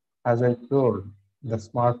 as I told, the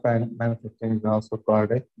smart manufacturing is also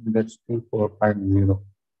called a Industry 4.0.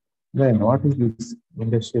 Then what is this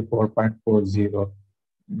Industry 4.40?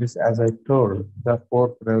 This, as I told, the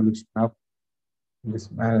fourth revolution of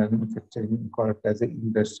this manufacturing called as a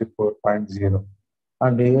Industry 4.0.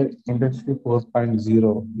 And here, Industry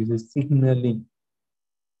 4.0 is signaling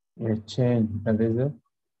a change that is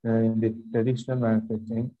in the traditional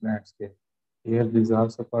manufacturing landscape. Here, this is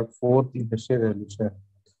also called fourth industrial revolution.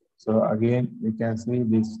 So again, we can see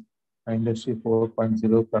this Industry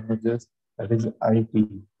 4.0 converges, that is IT.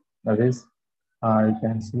 That is, you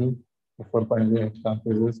can see the 4.0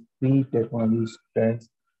 encompasses three technology strengths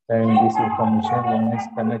and this information. One is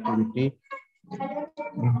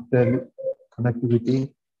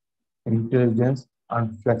connectivity, intelligence,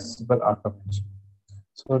 and flexible automation.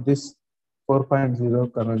 So this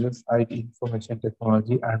 4.0 converges IT information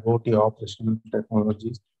technology and OT operational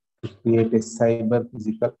technologies to create a cyber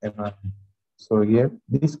physical environment. So here,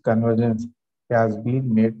 this convergence has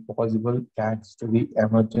been made possible thanks to the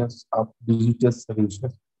emergence of digital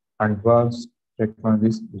solutions and advanced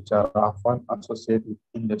technologies which are often associated with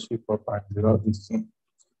Industry 4.0 this thing.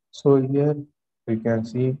 So here we can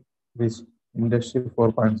see this Industry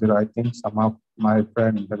 4.0, I think some of my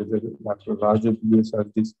friends, that is Dr. Raju BS has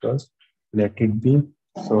discussed, let it be.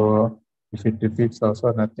 So if it repeats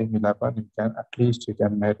also, nothing will happen. You can, at least you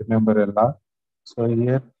can remember a lot. So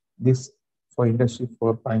here, this for Industry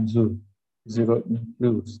 4.0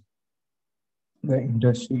 includes the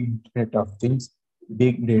industry Internet of Things,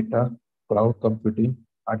 big data, cloud computing,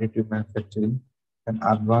 additive manufacturing, and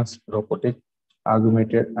advanced robotic,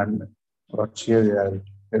 augmented and virtual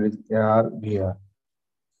reality. There is AR, VR.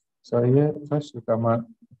 So here first we come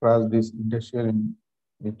across this industrial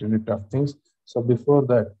Internet of Things. So before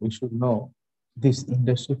that, we should know this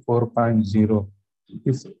Industry 4.0.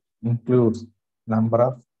 This includes number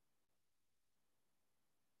of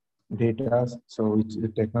data, so which the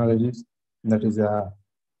technologies, that is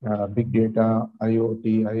big data,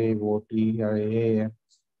 IoT, IIoT, IAM,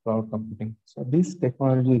 cloud computing. So these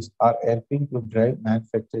technologies are helping to drive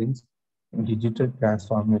manufacturing digital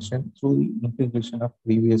transformation through the integration of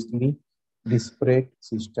previously disparate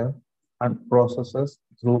systems and processes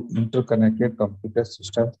through interconnected computer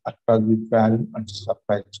systems across the value and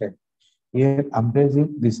supply chain. Here,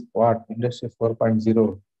 embracing this what Industry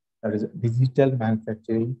 4.0, that is digital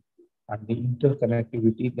manufacturing and the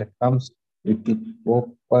interconnectivity that comes with it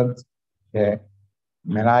opens a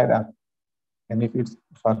myriad of benefits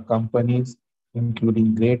for companies,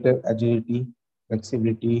 including greater agility,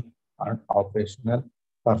 flexibility, and operational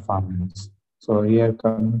performance. So here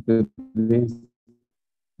coming to this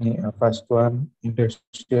first one,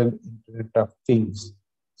 industrial Internet of Things.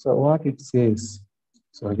 So what it says,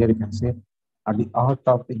 so here you can say, at the heart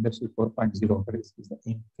of the Industry 4.0 is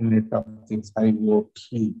the Internet of Things,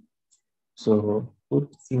 IoT. So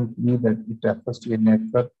put simply that it refers to a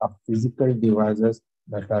network of physical devices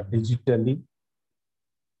that are digitally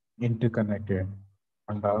interconnected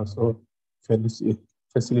and also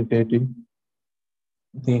facilitating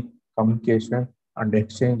the communication and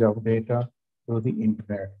exchange of data through the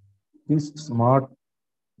internet. These smart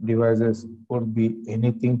devices could be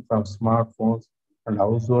anything from smartphones and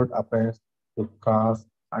household appliances to cars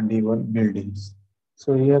and even buildings.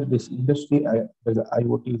 So here, this industry, the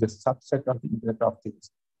IoT is a subset of the Internet of Things,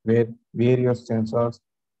 where various sensors,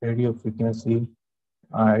 radio frequency,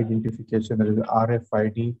 identification, that is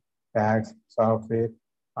RFID tags, software,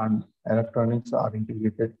 and electronics are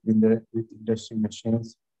integrated with industry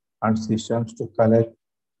machines and systems to collect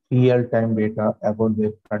real-time data about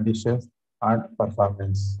their conditions and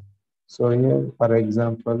performance. So here, for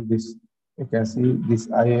example, this you can see this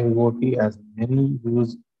IIoT has many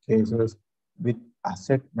use cases with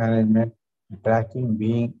asset management and tracking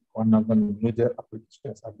being one of the major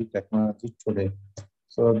applications of the technology today.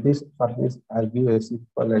 So for this, I'll give a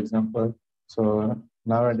simple example. So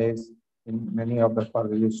nowadays, in many of the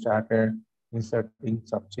colleges started inserting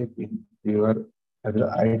some chip in your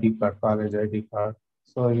ID card, college ID card.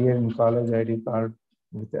 So here in college ID card,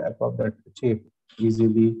 with the help of that chip,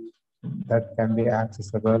 easily that can be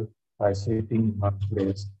accessible by sitting in one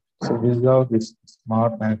place. So this is how this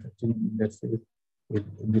smart manufacturing industry, with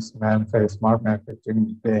this smart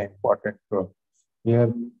manufacturing play an important role.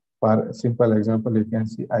 Here, for a simple example, you can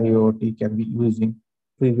see IoT can be using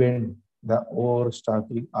prevent the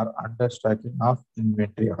overstocking or understocking of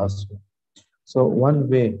inventory also. So one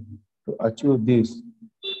way to achieve this,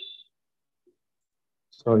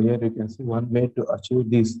 so here you can see one way to achieve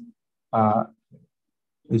this uh,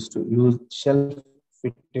 is to use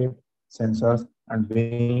shelf-fitted sensors and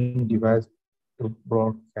weighing device to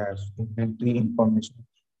broadcast inventory information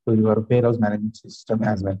to your warehouse management system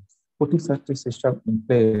as well. Putting such a system in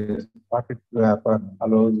place, what it will happen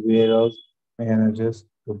allows warehouse managers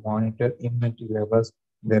to monitor inventory levels,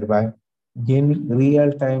 thereby gaining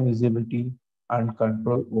real-time visibility and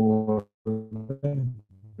control over the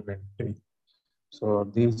inventory. So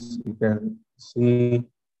this you can see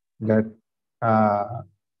that uh,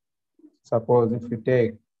 suppose if you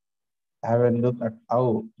take have a look at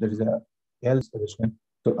how there is a health solution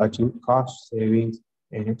to achieve cost savings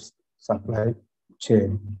in its supply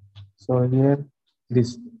chain. So here,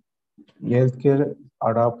 this healthcare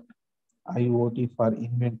adopt IoT for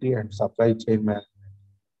inventory and supply chain management.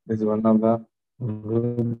 This is one of the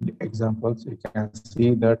good examples. You can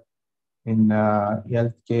see that in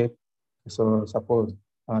healthcare. So suppose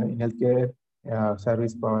in healthcare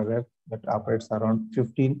service provider that operates around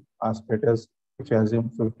 15 hospitals. If you assume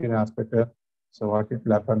 15 hospitals, so what it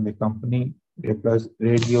will happen? The company deploys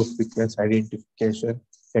radio frequency identification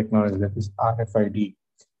technology, that is RFID,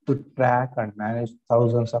 to track and manage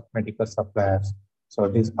thousands of medical suppliers. So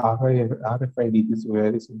this RFID is a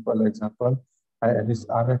very simple example. This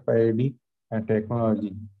RFID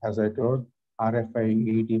technology, as I told,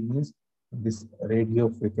 RFID means this radio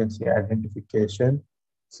frequency identification.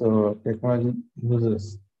 So technology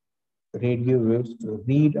uses radio waves to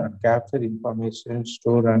read and capture information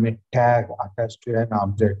stored on a tag attached to an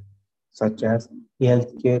object, such as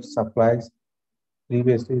healthcare supplies.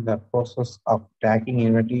 Previously, the process of tagging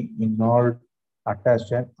inventory involved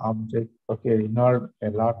attached an object, okay, involved a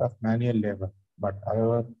lot of manual labor. But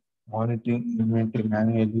however, monitoring inventory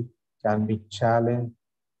manually can be challenged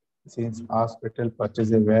since hospital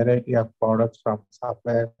purchase a variety of products from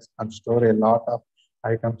suppliers and store a lot of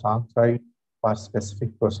items on site for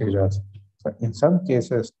specific procedures. So in some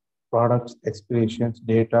cases, products expirations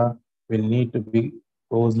data will need to be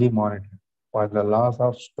closely monitored, while the loss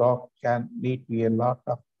of stock can lead to a lot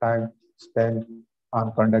of time spent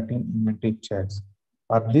on conducting inventory checks.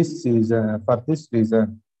 For this reason,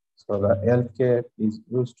 so the healthcare is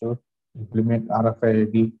used to implement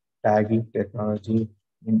RFID tagging technology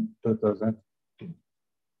in 2015.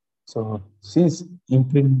 So since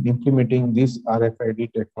implementing this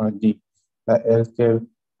RFID technology, the healthcare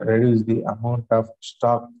reduce the amount of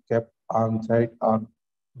stock kept on site on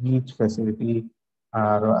each facility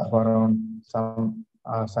around some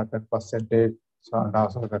certain percentage. So, and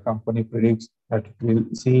also the company predicts that it will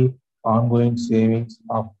see ongoing savings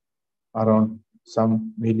of around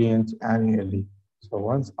some millions annually. So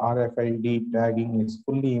once RFID tagging is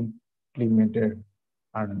fully implemented,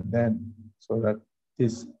 and then so that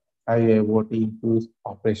this IIoT improves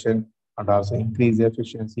operation and also increase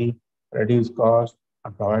efficiency, reduce cost,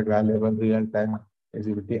 and provide valuable real-time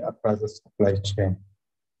visibility across the supply chain.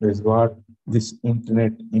 This is what this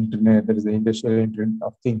internet, there is the industrial internet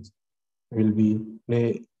of things will be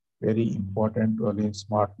play very important role in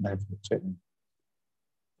smart manufacturing.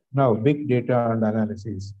 Now, big data and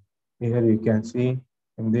analysis. Here you can see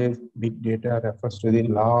in this big data refers to the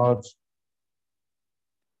large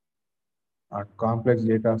and complex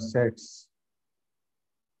data sets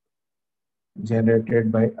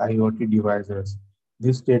generated by IoT devices.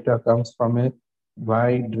 This data comes from a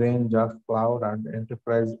wide range of cloud and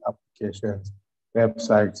enterprise applications,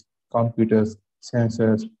 websites, computers,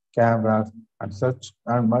 sensors, cameras, and such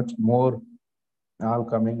and much more, all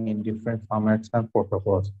coming in different formats and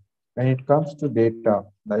protocols. When it comes to data,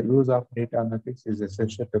 the use of data analytics is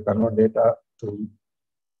essential to convert data to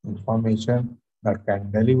information that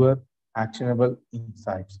can deliver actionable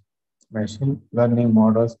insights. Machine learning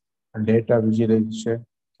models and data visualization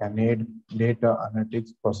can aid data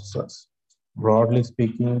analytics processes. Broadly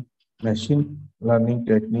speaking, machine learning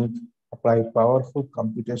techniques apply powerful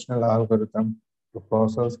computational algorithms to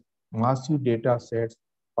process massive data sets,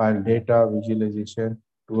 while data visualization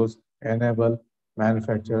tools enable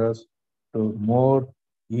manufacturers to more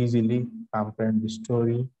easily comprehend the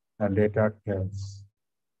story the data tells.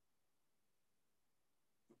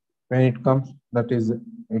 When it comes, that is,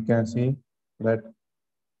 we can see that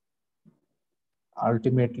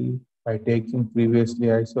ultimately by taking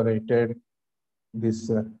previously isolated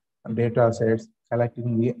these data sets,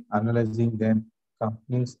 collecting the analyzing them,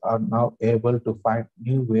 companies are now able to find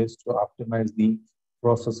new ways to optimize the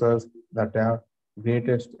processes that have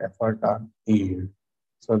greatest effort on yield.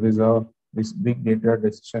 So these are this big data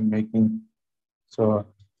decision making. So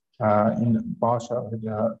in Bosch,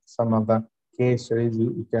 some of the case studies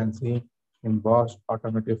you can see in Bosch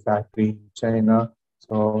automotive factory in China.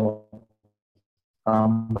 So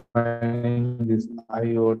combining this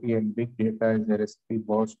IoT and big data is a recipe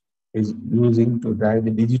Bosch is using to drive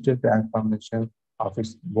the digital transformation of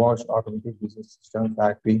its Bosch automotive business system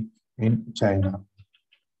factory in China.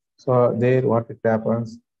 So there, what it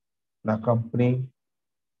happens, the company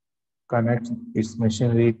connects its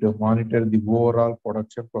machinery to monitor the overall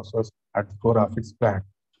production process at the core of its plant.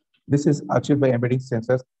 This is achieved by embedding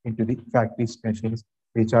sensors into the factory's machines,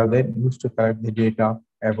 which are then used to collect the data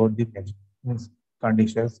about the machine's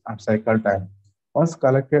conditions and cycle time. Once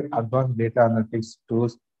collected, advanced data analytics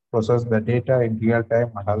tools process the data in real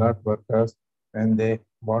time and alert workers when any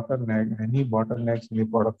bottlenecks in the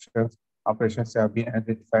production operations have been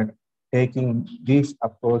identified. Taking this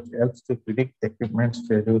approach helps to predict equipment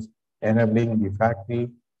schedules, enabling the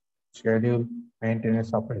factory schedule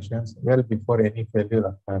maintenance operations well before any failure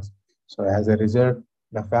occurs. So as a result,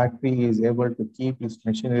 the factory is able to keep its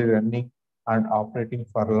machinery running and operating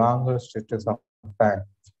for longer stretches of time.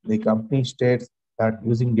 The company states that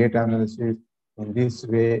using data analysis in this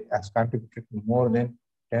way has contributed to more than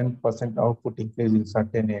 10% output increase in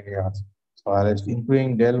certain areas. So as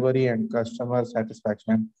improving delivery and customer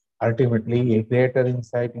satisfaction, ultimately a greater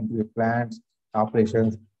insight into the plant's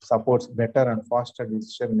operations supports better and faster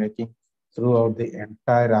decision making throughout the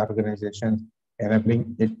entire organization,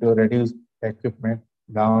 enabling it to reduce equipment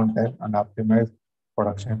downtime and optimize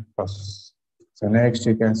production process. So next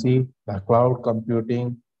you can see the cloud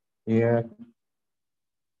computing here.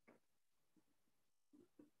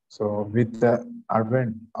 So with the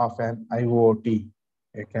advent of an IoT,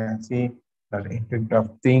 you can see that Internet of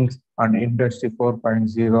Things and Industry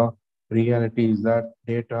 4.0 reality is that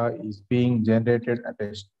data is being generated at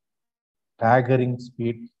a staggering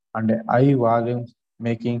speed and high volumes,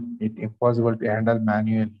 making it impossible to handle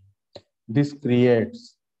manually. This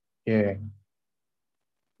creates a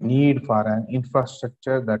need for an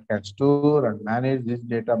infrastructure that can store and manage this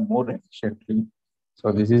data more efficiently.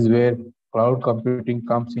 So this is where cloud computing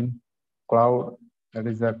comes in. Cloud, that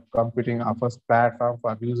is the computing offers platform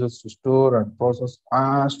for users to store and process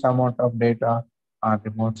vast amount of data on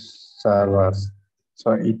remote servers.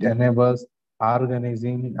 So it enables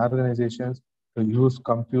organizations to use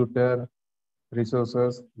computer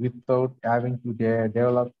resources without having to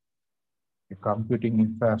develop a computing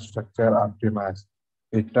infrastructure on premise.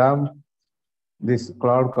 The term this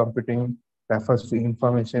cloud computing refers to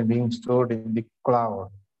information being stored in the cloud,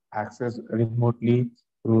 accessed remotely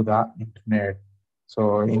through the internet.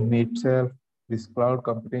 So in itself, this cloud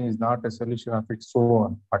computing is not a solution of its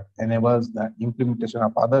own, but enables the implementation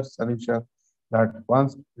of other solutions that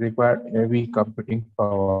once required heavy computing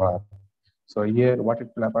power. So here what it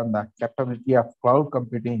will happen, the capability of cloud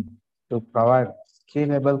computing to provide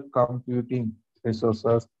scalable computing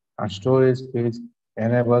resources and storage space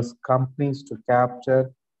enables companies to capture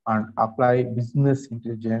and apply business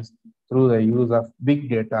intelligence through the use of big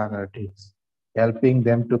data analytics, helping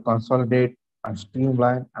them to consolidate and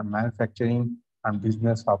streamline and manufacturing and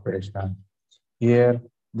business operation. Here,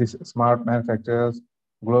 this smart manufacturers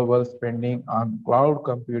global spending on cloud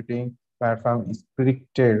computing platform is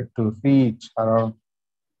predicted to reach around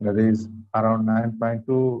that is around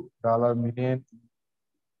 $9.2 million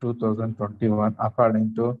 2021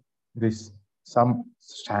 according to this some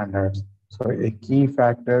standards. So a key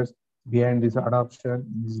factors behind this adoption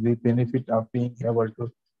is the benefit of being able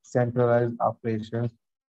to centralize operations,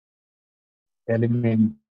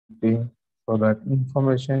 eliminating so that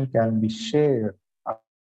information can be shared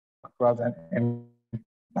across an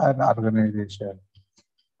entire organization.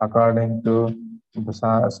 According to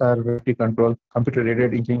the survey, control, computer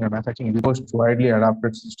aided engineering and manufacturing is the most widely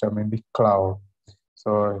adopted system in the cloud.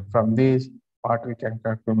 So from this, what we can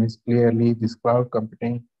confirm is clearly this cloud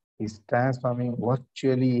computing is transforming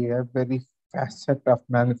virtually every facet of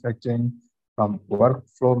manufacturing from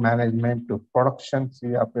workflow management to production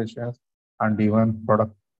operations and even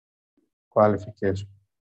product qualification.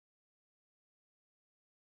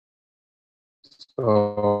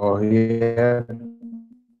 So here,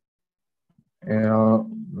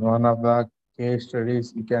 one of the case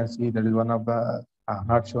studies you can see that is one of the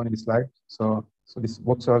not shown in the slide. So this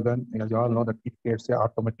Volkswagen, as you all know, that it creates a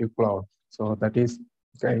automotive cloud. So that is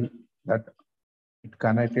okay, that it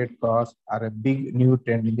connected cars are a big new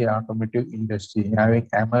trend in the automotive industry, having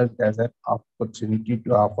emerged as an opportunity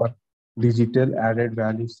to offer digital added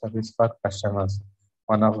value service for customers.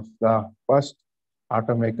 One of the first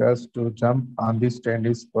automakers to jump on this trend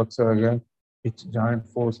is Volkswagen, which joined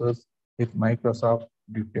forces with Microsoft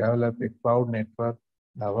to develop a cloud network,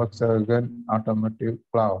 the Volkswagen Automotive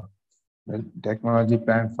Cloud. The technology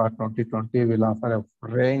plan for 2020 will offer a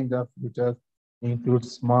range of features, include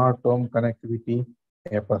smart home connectivity,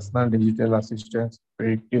 a personal digital assistant,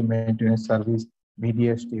 predictive maintenance service,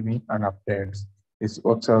 media streaming, and updates. This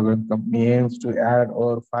Volkswagen company aims to add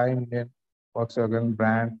over 5 million Volkswagen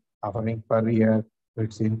brand offering per year to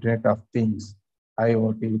its Internet of Things,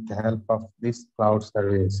 IoT, with the help of this cloud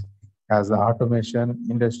service. As the automation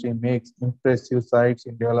industry makes impressive strides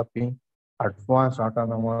in developing advanced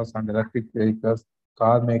autonomous and electric vehicles,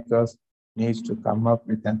 car makers needs to come up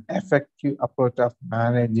with an effective approach of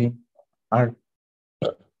managing and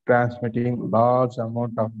transmitting large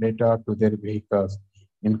amount of data to their vehicles,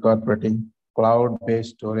 incorporating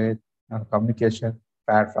cloud-based storage and communication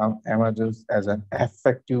platform emerges as an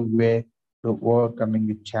effective way to overcoming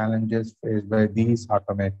the challenges faced by these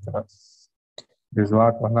automakers. This is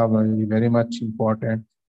what one of the very much important,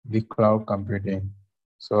 the cloud computing.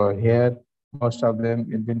 So here, most of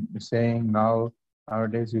them have been saying now,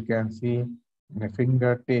 nowadays you can see in a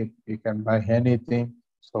fingertip, you can buy anything.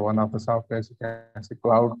 So one of the softwares you can see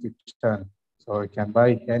Cloud Kitchen. So you can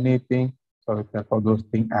buy anything. So you can for those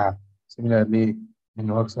thing app. Similarly, in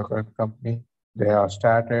Volkswagen company, they are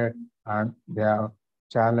started and they are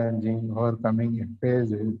challenging, overcoming a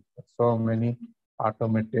phase with so many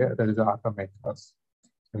automated, there is automakers.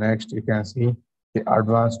 Next, you can see the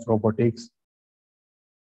advanced robotics.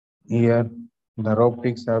 Here, the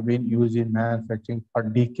robotics have been used in manufacturing for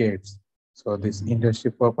decades. So this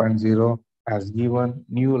Industry 4.0 has given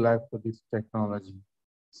new life to this technology.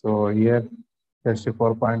 So here, Industry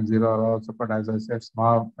 4.0 are also, but as I said,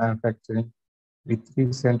 smart manufacturing with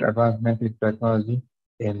recent advancement in technology,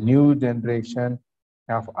 a new generation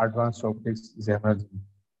of advanced robotics is emerging,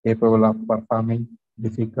 capable of performing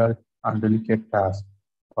difficult and delicate tasks.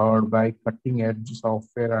 Powered by cutting-edge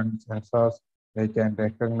software and sensors, they can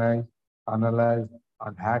recognize, analyze,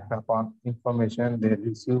 and act upon information they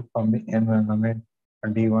receive from the environment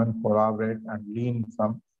and even collaborate and learn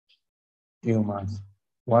from humans.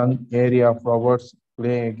 One area of robots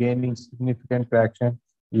gaining significant traction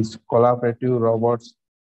is collaborative robots,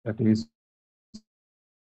 that is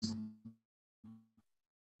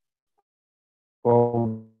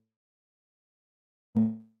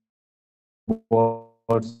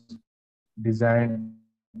cobots designed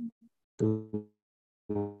to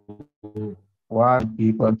work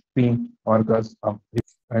people, free workers from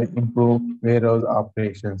improve warehouse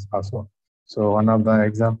operations also. So one of the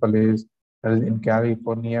example is that is in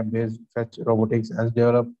California-based Fetch Robotics has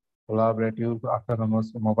developed collaborative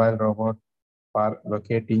autonomous mobile robot for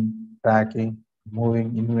locating, tracking,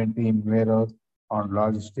 moving inventory in warehouse on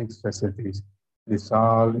logistics facilities. This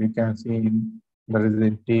all you can see in there is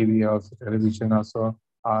in TV also, television also,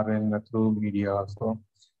 or in the through media also.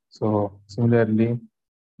 So similarly,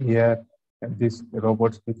 here these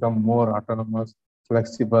robots become more autonomous,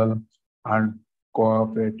 flexible, and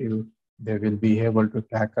cooperative. They will be able to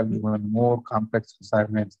tackle even more complex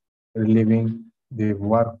assignments, relieving the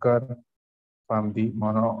worker from the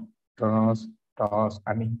monotonous tasks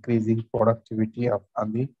and increasing productivity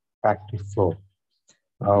on the factory floor.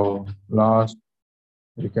 Now, last,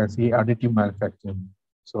 you can see additive manufacturing.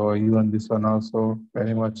 So even this one also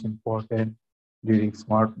very much important during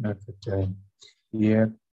smart manufacturing.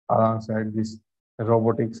 Here, alongside this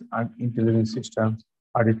robotics and intelligent systems,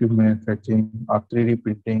 additive manufacturing or 3D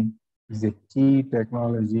printing is a key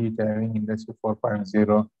technology driving Industry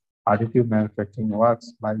 4.0. Additive manufacturing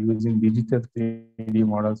works by using digital 3D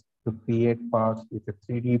models to create parts with a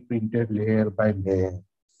 3D printed layer by layer.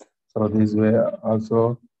 So this way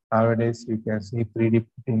also nowadays you can see 3D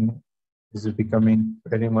printing is becoming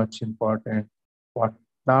very much important. What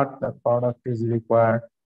not the product is required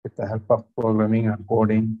with the help of programming and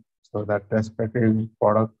coding so that respective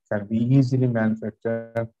product can be easily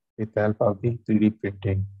manufactured with the help of the 3D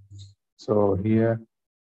printing. So here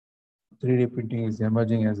 3D printing is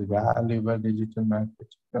emerging as a valuable digital manufacturing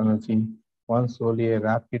technology, one solely a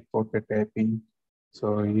rapid prototyping.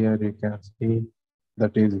 So here you can see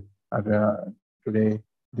that is today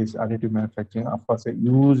this additive manufacturing offers a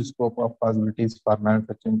huge scope of possibilities for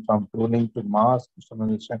manufacturing from tooling to mass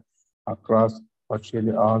customization across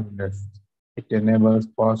virtually all industries. It enables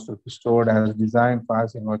parts to be stored as design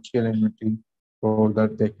files in virtual inventory so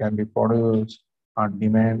that they can be produced on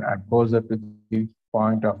demand and closer to the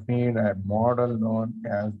point of need, a model known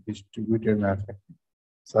as distributed manufacturing.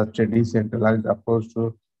 Such a decentralized approach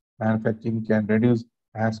to manufacturing can reduce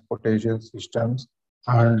transportation systems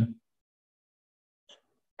and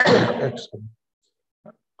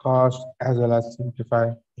cost as well as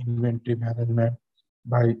simplify inventory management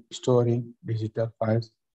by storing digital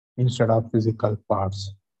files instead of physical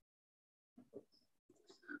parts.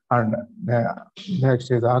 And the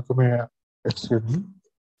next is excuse me,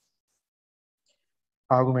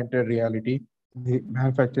 augmented reality. The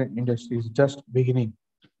manufacturing industry is just beginning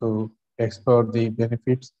to explore the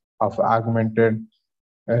benefits of augmented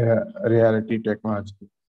reality technology.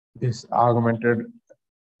 This augmented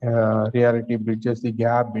reality bridges the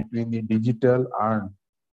gap between the digital and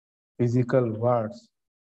physical worlds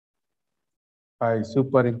by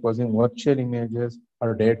superimposing virtual images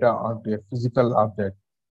or data onto a physical object.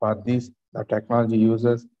 For this, the technology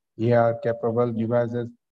uses AR-capable devices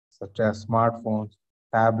such as smartphones,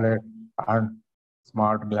 tablets, and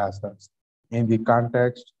smart glasses. In the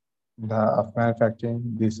context of manufacturing,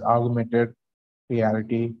 this augmented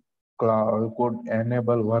reality cloud could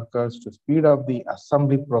enable workers to speed up the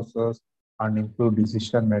assembly process and improve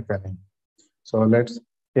decision making. So let's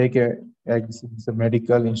take a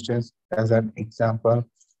medical instance as an example.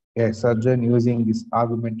 A surgeon using this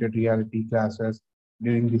augmented reality glasses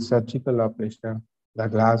during the surgical operation, the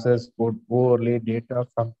glasses would overlay data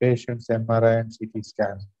from patients' MRI and CT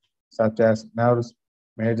scans, such as nerves,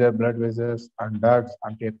 major blood vessels, and ducts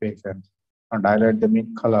onto a patient, and highlight them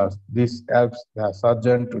in colors. This helps the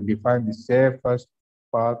surgeon to define the safest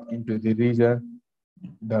path into the region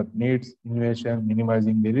that needs innovation,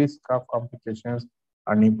 minimizing the risk of complications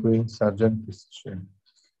and improving surgeon precision.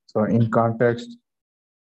 So in context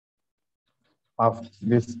of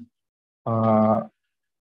this uh,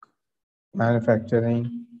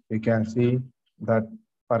 manufacturing, we can see that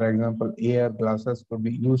For example, AR glasses could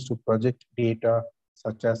be used to project data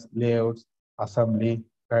such as layouts, assembly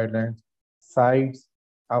guidelines, sites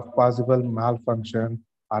of possible malfunction,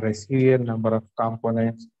 or a serial number of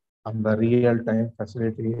components, and the real-time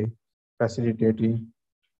facilitating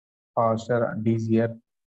faster and easier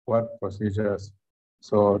work procedures.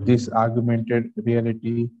 So this augmented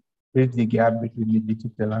reality bridges the gap between the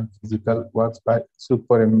digital and physical works by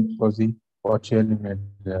superimposing virtual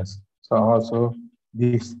images. So also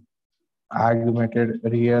this augmented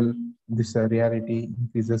this reality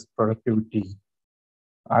increases productivity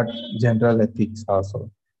at general ethics also.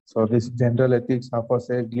 So this general ethics offers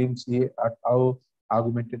a glimpse at how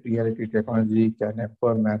augmented reality technology can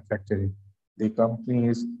empower manufacturing. The company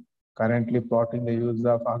is currently plotting the use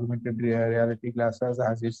of augmented reality glasses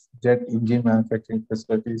as its jet engine manufacturing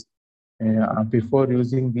facilities. Before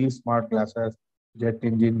using these smart glasses, jet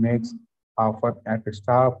engine makes often at a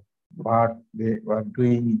stop what they were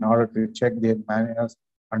doing in order to check their manuals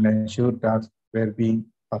and ensure tasks were being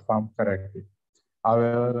performed correctly.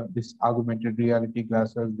 However, this augmented reality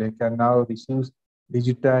glasses, they can now receive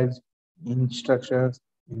digitized instructions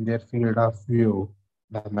in their field of view.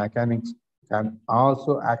 The mechanics can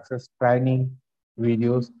also access training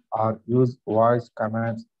videos or use voice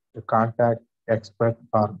commands to contact expert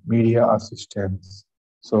or media assistants.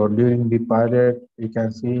 So during the pilot, we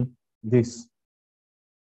can see this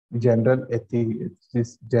General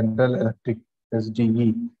Electric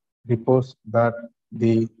SGE reports that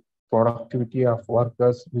the productivity of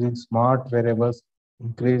workers using smart wearables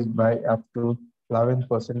increased by up to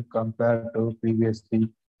 11% compared to previously.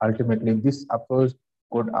 Ultimately, this approach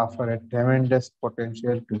could offer a tremendous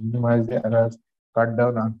potential to minimize errors, cut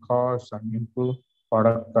down on costs, and improve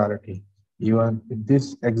product quality. Even with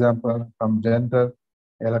this example from General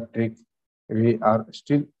Electric, we are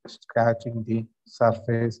still scratching the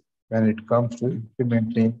surface when it comes to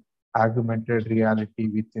implementing augmented reality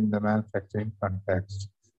within the manufacturing context.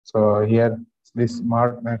 So here, this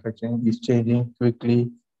smart manufacturing is changing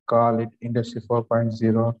quickly, call it Industry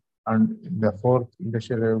 4.0, and the fourth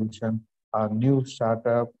industrial revolution are new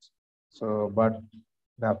startups. So, but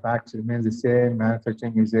the facts remain the same.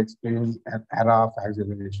 Manufacturing is experiencing an era of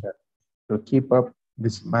acceleration. To keep up,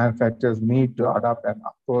 these manufacturers need to adopt an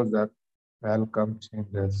approach that welcome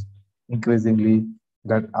changes. Increasingly,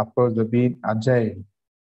 that approach the being agile.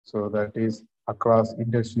 So that is across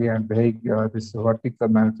industry and this vertical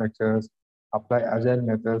manufacturers apply agile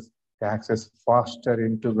methods to access faster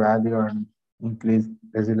into value and increase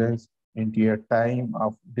resilience into a time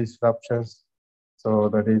of disruptions. So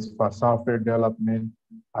that is for software development,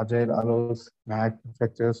 agile allows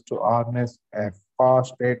manufacturers to harness a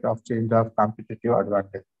fast rate of change of competitive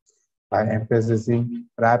advantage by emphasizing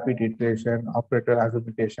rapid iteration, operator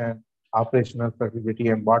augmentation, operational flexibility,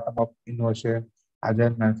 and bottom-up innovation.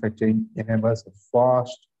 Agile manufacturing enables a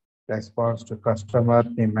fast response to customer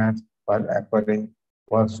demands while empowering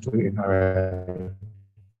us to innovate.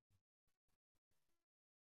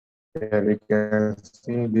 Here we can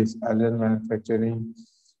see this agile manufacturing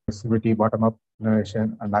flexibility, bottom-up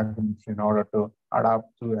innovation, and augmentation in order to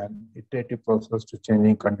adapt to an iterative process to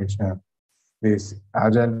changing conditions. These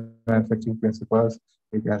agile manufacturing principles,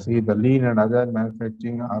 you can see the lean and agile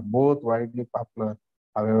manufacturing are both widely popular.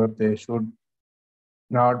 However, they should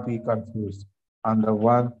not be confused. On the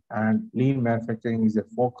one hand, lean manufacturing is a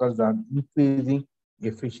focus on increasing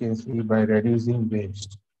efficiency by reducing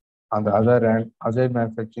waste. On the other hand, agile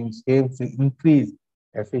manufacturing aims to increase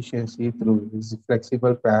efficiency through this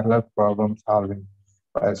flexible parallel problem solving.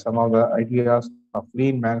 While some of the ideas of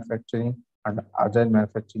lean manufacturing and agile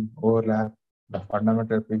manufacturing overlap, the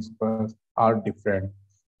fundamental principles are different.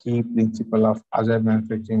 Key principles of agile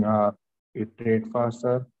manufacturing are iterate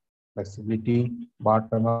faster, flexibility,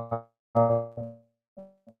 bottom-up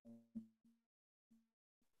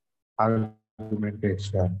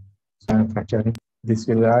augmentation. Manufacturing. This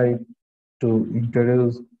will guide to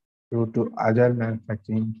introduce you to agile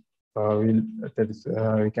manufacturing.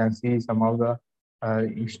 We can see some of the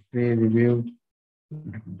history review,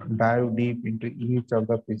 dive deep into each of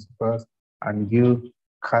the principles, and give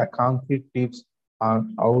concrete tips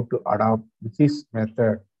on how to adopt this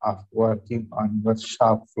method of working on the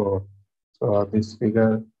shop floor. So this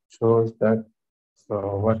figure shows that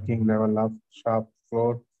working level of shop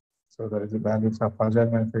floor. So there is a balance of agile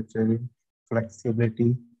manufacturing,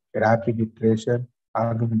 flexibility, rapid iteration,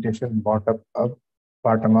 augmentation, bottom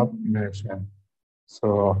up innovation.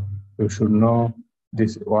 So you should know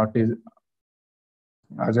this what is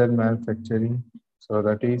agile manufacturing. So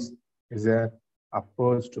that is a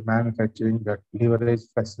approach to manufacturing that leverage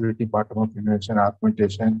facility bottom up innovation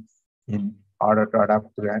augmentation in order to adapt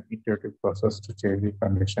to an iterative process to changing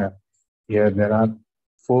condition. Here there are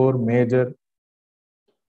four major,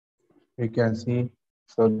 we can see,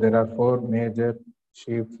 so there are four major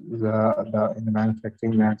shifts in the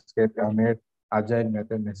manufacturing landscape are made agile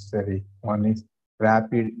method necessary. One is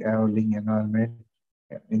rapid evolving environment.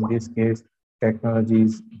 In this case, technology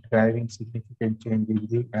is driving significant change in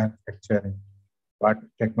the manufacturing. But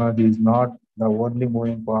technology is not the only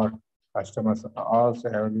moving part. Customers are also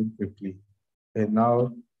evolving quickly. They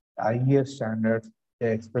now higher standards.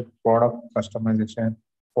 They expect product customization,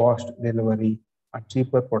 fast delivery, and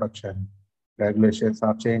cheaper production. Regulations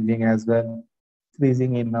are changing as well,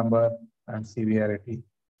 increasing in number and severity.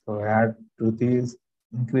 So add to these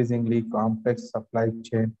increasingly complex supply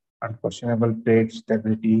chain and questionable trade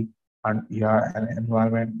stability and an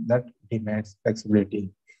environment that demands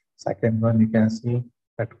flexibility. Second one, you can see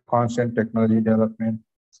that constant technology development.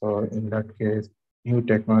 So in that case, new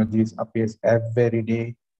technologies appears every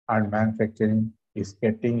day and manufacturing is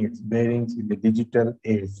getting its bearings in the digital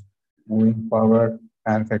age. Moving forward,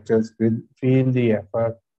 manufacturers will feel the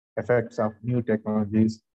effects of new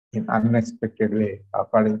technologies in unexpected way.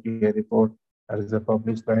 According to a report that is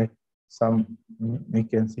published by some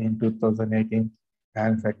McKinsey in 2018,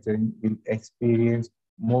 manufacturing will experience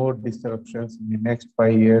more disruptions in the next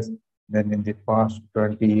 5 years than in the past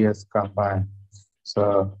 20 years combined.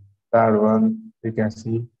 So third one, we can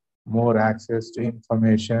see more access to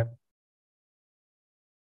information,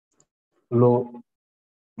 low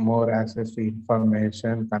more access to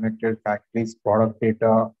information, connected factories, product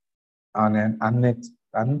data on an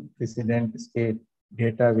unprecedented scale.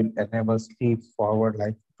 Data will enable leaps forward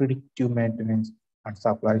like predictive maintenance and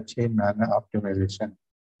supply chain manner optimization.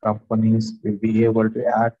 Companies will be able to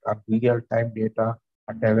act on real-time data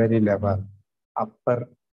at every level. Upper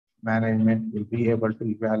management will be able to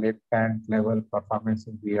evaluate plant level performance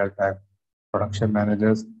in real time. Production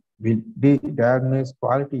managers will diagnose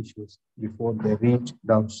quality issues before they reach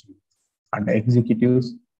downstream, and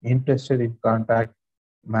executives interested in contact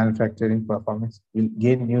manufacturing performance will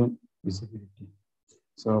gain new visibility.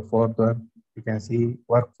 So fourth one, you can see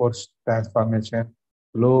workforce transformation,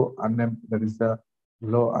 that is the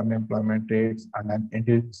low unemployment rates and an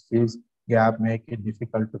industries gap make it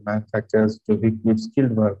difficult to manufacturers to recruit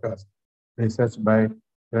skilled workers. Research by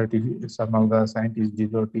some of the scientists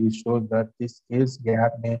Deloitte shows that this skills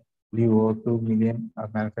gap may leave over 2 million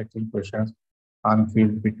manufacturing positions on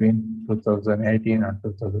field between 2018 and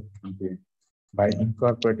 2020. By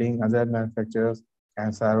incorporating other manufacturers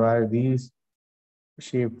can survive these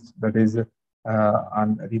shifts, that is,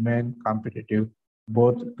 and remain competitive.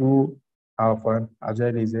 Both too often,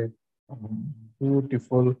 agile is a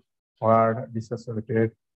beautiful word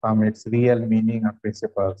disassociated from its real meaning and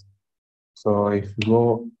principles. So if you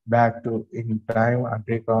go back to in time and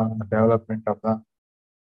take on the development of the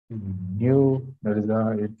new, that is,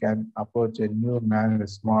 it can approach a new man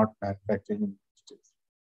smart manufacturing industries.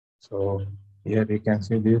 So here you can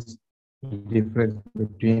see this difference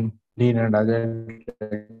between lean and agile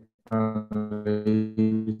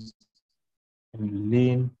technologies. In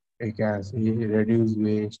lean, you can see reduce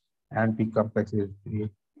waste and big complexity,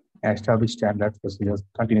 establish standards, procedures,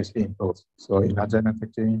 continuously improves. So in agile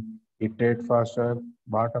manufacturing, iterate faster,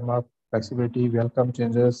 bottom up, flexibility, welcome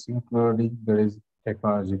changes, including there is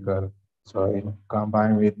technological. So in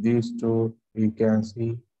combined with these two, we can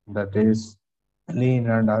see that is lean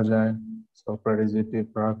and agile. So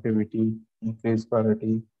productivity, increase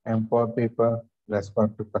quality, empower people,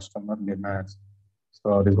 respond to customer demands.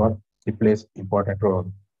 So this is what it plays important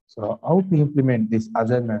role. So how to implement this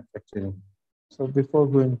agile manufacturing? So before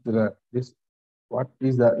going to this, what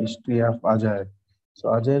is the history of agile?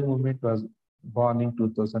 So agile movement was born in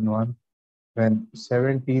 2001 when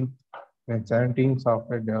 17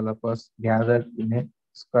 software developers gathered in a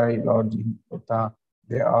sky lodge in Utah.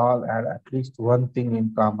 They all had at least one thing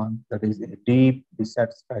in common, that is a deep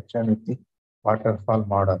dissatisfaction with the waterfall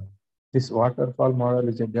model. This waterfall model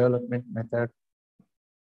is a development method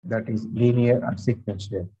that is linear and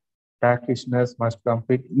sequential. Practitioners must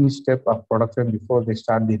complete each step of production before they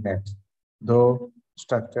start the next. Though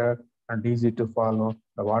structured and easy to follow,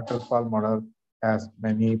 the waterfall model has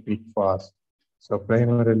many pitfalls. So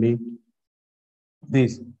primarily,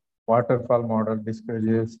 this waterfall model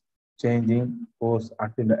discourages changing course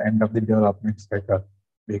until the end of the development cycle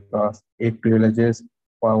because it privileges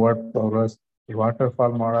forward progress. The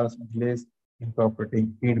waterfall models delays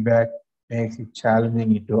incorporating feedback makes it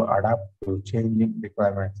challenging to adapt to changing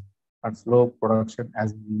requirements and slow production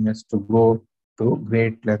as engineers to go to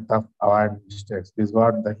great length of avoid mistakes. This is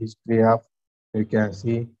what the history of, you can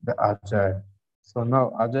see the agile. So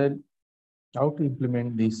now agile How to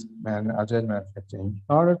implement this agile manufacturing?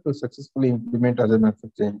 In order to successfully implement agile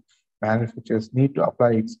manufacturing, manufacturers need to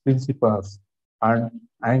apply its principles and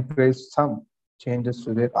encourage some changes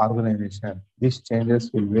to their organization. These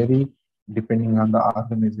changes will vary depending on the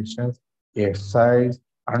organization's size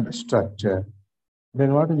and structure.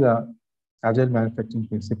 Then what is the agile manufacturing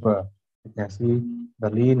principle? You can see the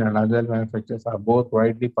lean and agile manufacturers are both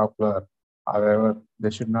widely popular. However, they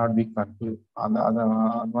should not be confused. On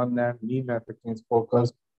one hand, lean manufacturing is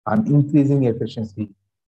focused on increasing efficiency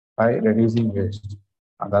by reducing waste.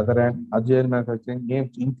 On the other hand, agile manufacturing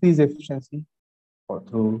aims to increase efficiency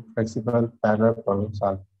through flexible parallel problem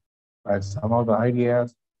solving. While some of the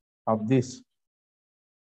ideas of this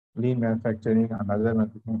lean manufacturing and other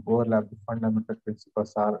manufacturing overlap, the fundamental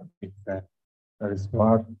principles are different. That is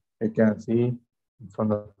what you can see from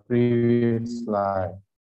the previous slide.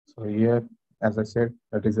 So here, as I said,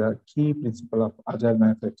 that is a key principle of agile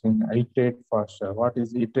manufacturing, iterate faster. What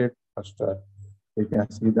is iterate faster? You can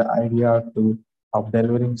see the idea of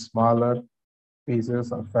delivering smaller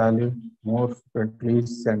pieces of value more frequently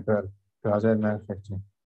is central to agile manufacturing,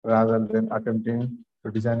 rather than attempting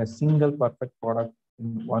to design a single perfect product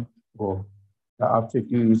in one go. The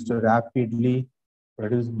objective is to rapidly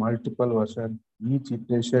produce multiple versions. Each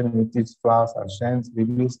iteration with its flaws and strengths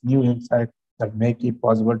reveals new insights that make it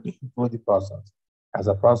possible to improve the process. As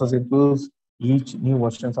the process improves, each new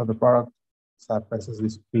version of the product surpasses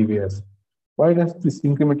its previous. Why does this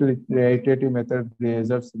incremental iterative method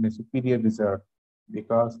results in a superior result?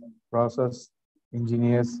 Because process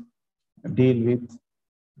engineers deal with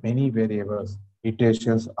many variables.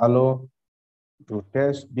 Iterations allow to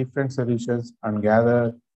test different solutions and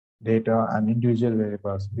gather data and individual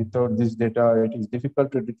variables. Without this data, it is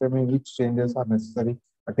difficult to determine which changes are necessary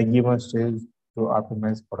at a given stage to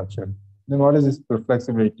optimize production. Then what is this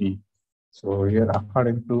flexibility? So here,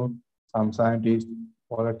 according to some scientists,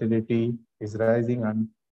 volatility is rising and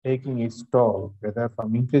taking its toll, whether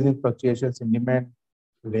from increasing fluctuations in demand,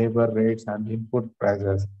 labor rates, and input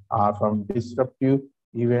prices, or from disruptive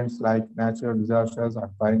events like natural disasters or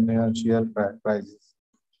financial crises.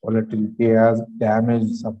 Volatility has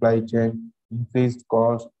damaged supply chain, increased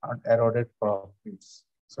costs, and eroded profits.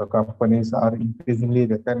 So companies are increasingly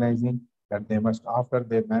recognizing that they must alter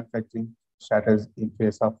their manufacturing strategies in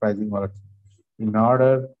face of rising volatility. In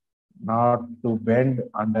order not to bend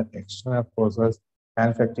under external forces,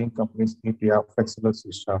 manufacturing companies need to have flexible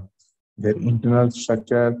system. Their internal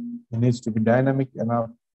structure needs to be dynamic enough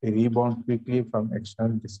to rebound quickly from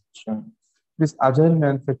external disruption. These agile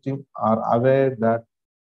manufacturing are aware that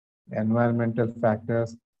environmental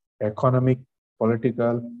factors, economic,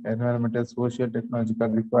 political, environmental, social, technological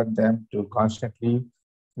require them to constantly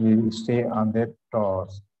stay on their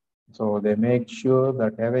toes. So they make sure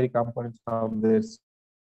that every component of their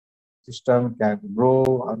system can grow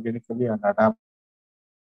organically and adapt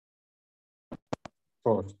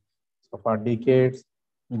force. So for decades,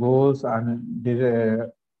 goals and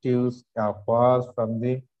directives have passed from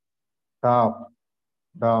the top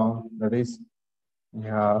down, that is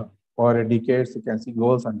for decades, you can see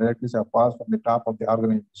goals and directives are passed from the top of the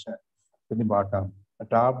organization to the bottom. The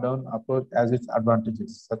top-down approach has its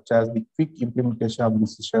advantages, such as the quick implementation of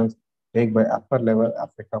decisions taken by upper level of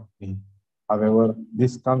a company. However,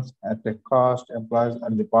 this comes at a cost. Employees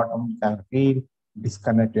at the bottom can feel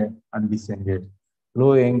disconnected and disengaged.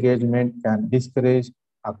 Low engagement can discourage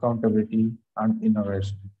accountability and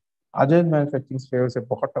innovation. Agile manufacturing favors a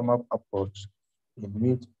bottom-up approach in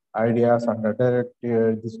which ideas and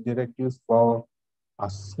these directives flow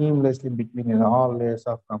seamlessly between all layers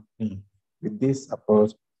of company. With this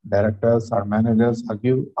approach, directors or managers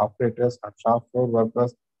give operators and shop floor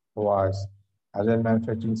workers voice. Agile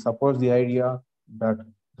manufacturing supports the idea that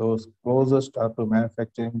those closest to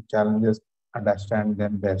manufacturing challenges understand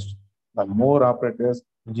them best. The more operators,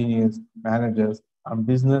 engineers, managers, and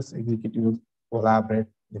business executives collaborate,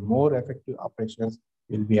 the more effective operations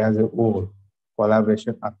will be as a whole.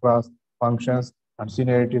 Collaboration across functions and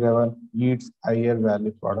seniority level yields higher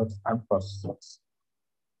value products and processes.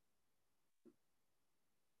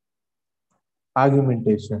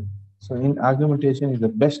 Argumentation. So in argumentation is the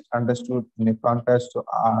best understood in a context to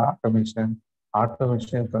automation.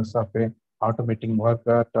 Automation consists of a automating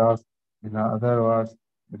worker tasks, in other words,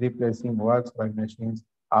 replacing works by machines.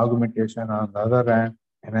 Augmentation, on the other hand,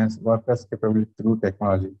 enhance workers' capability through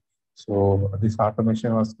technology. So this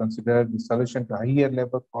automation was considered the solution to higher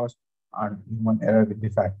labor cost and human error in the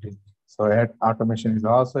factory. So yet automation is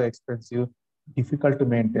also expensive, difficult to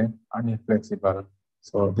maintain, and inflexible.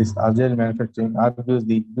 So this agile manufacturing argues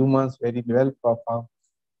the humans very well perform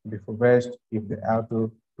before best if they have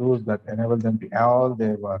to tools that enable them to all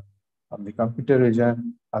their work. On the computer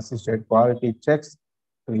vision assisted quality checks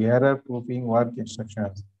to error proofing work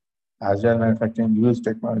instructions. Agile manufacturing use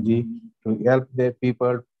technology to help their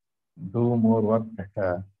people do more work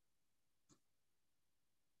better.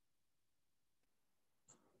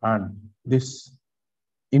 And this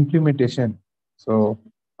implementation, so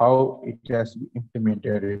how it has to be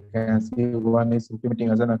implemented, you can see one is implementing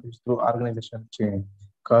Agile methods through organization change,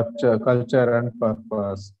 culture and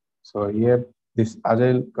purpose. So here this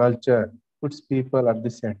Agile culture puts people at the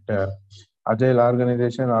center. Agile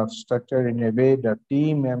organizations are structured in a way that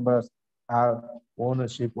team members have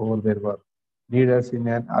ownership over their work. Leaders in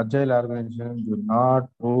an Agile organization do not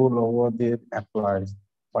rule over their employees,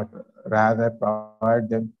 but rather provide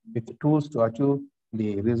them with tools to achieve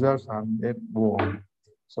the results on their own.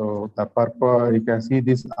 So the purpose, you can see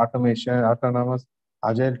this automation, autonomous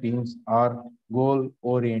agile teams are goal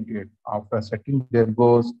oriented. After setting their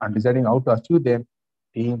goals and deciding how to achieve them,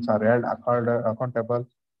 teams are held accountable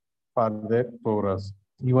for their progress.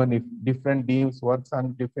 Even if different teams work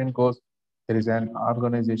on different goals, there is an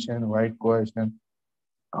organization-wide cohesion.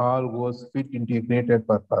 All goals fit into a greater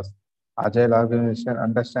purpose. Agile organization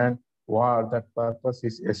understand what that purpose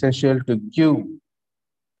is essential to give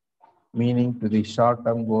meaning to the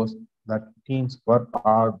short-term goals that teams work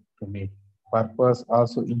hard to meet. Purpose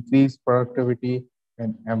also increase productivity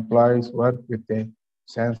when employees work with a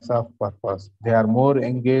sense of purpose. They are more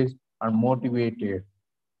engaged and motivated.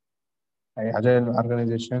 Agile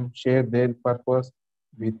organization share their purpose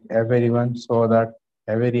with everyone so that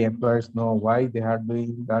every employees know why they are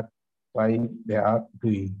doing that, why they are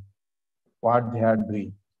doing what they are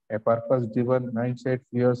doing. A purpose-driven mindset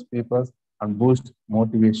fuels people and boosts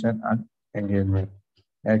motivation and engagement.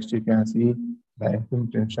 Next, you can see the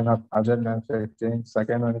implementation of agile manufacturing.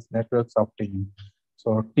 Second one is networks of team.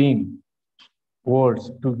 So team words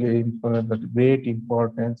to gain for the great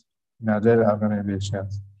importance in agile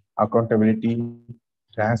organizations. Accountability,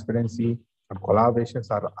 transparency, and collaborations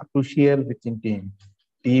are crucial within team.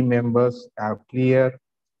 Team members have clear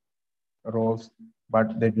roles,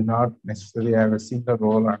 but they do not necessarily have a single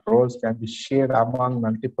role, and roles can be shared among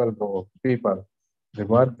multiple people. The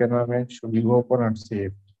work environment should be open and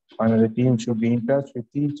safe. Finally, the team should be in touch with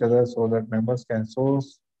each other so that members can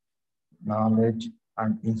source knowledge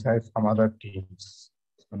and insights from other teams.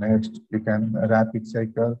 So next, you can rapid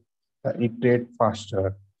cycle, iterate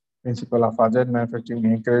faster. Principle of agile manufacturing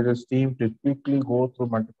encourages team to quickly go through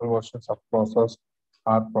multiple versions of process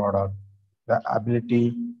or product. The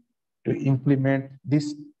ability to implement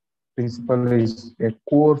this principle is a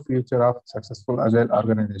core feature of successful agile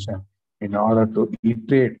organization. In order to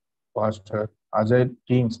iterate faster, agile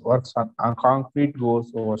teams work on concrete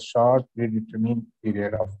goals over short predetermined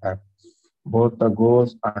period of time. Both the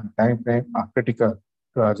goals and time frame are critical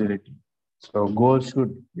to agility. So goals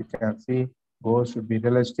should, you can see, goals should be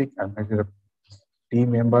realistic and measurable.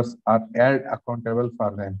 Team members are held accountable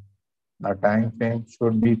for them. The time frame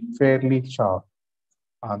should be fairly short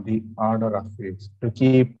on the order of weeks to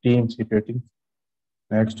keep teams iterating.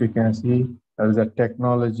 Next, you can see there is a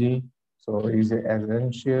technology. So is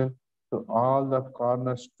essential to all the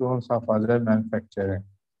cornerstones of agile manufacturing.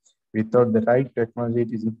 Without the right technology,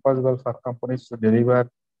 it is impossible for companies to deliver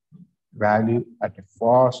value at a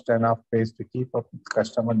fast enough pace to keep up with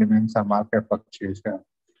customer demands and market fluctuation.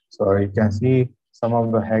 So you can see some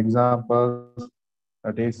of the examples,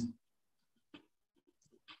 that is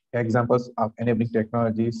examples of enabling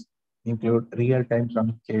technologies include real-time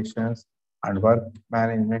communications and work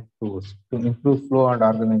management tools to improve flow and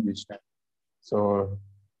organization. So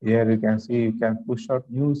here you can see you can push out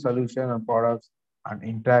new solutions and products and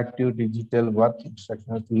interactive digital work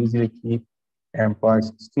instructions to easily keep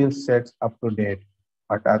employees' skill sets up to date.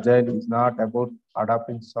 But Agile is not about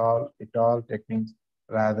adopting solve-it-all techniques.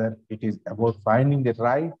 Rather, it is about finding the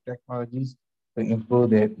right technologies to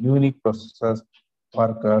improve their unique processes,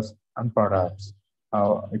 workers, and products.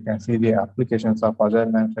 You can see the applications of Agile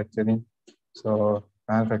manufacturing. So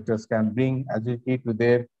manufacturers can bring agility to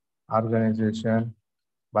their organization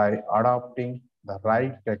by adopting the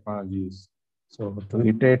right technologies. So to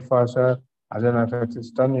iterate faster, agile manufacturers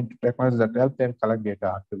turn into technologies that help them collect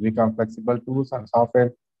data to become flexible tools and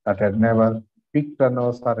software that enable quick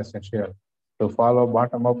turnovers are essential. To follow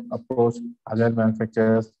bottom-up approach, agile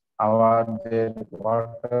manufacturers award their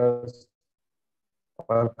workers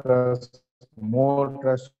more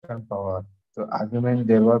trust and power. To augment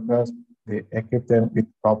their workers, they equip them with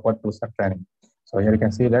proper tools and training. So here you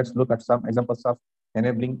can see, let's look at some examples of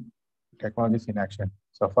enabling technologies in action.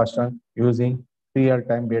 So first one, using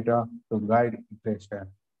real-time data to guide iteration.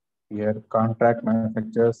 Here, contract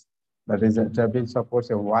manufacturers That is, Jabil supports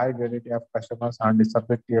a wide variety of customers and is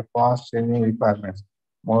subject to a fast changing requirements.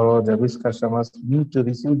 Moreover, Jabil's customers need to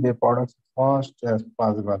receive their products fast as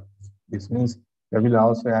possible. This means Jabil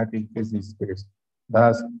also had to increase its space.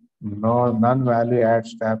 Thus, no non-value add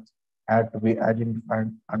steps had to be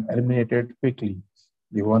identified and eliminated quickly.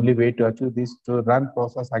 The only way to achieve this is to run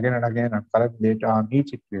process again and again and collect data on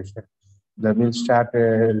each iteration. Jabil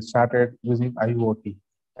started using IoT,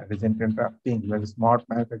 that is Internet of Things, where smart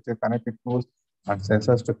manufacturer connected tools and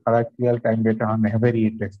sensors to collect real-time data on every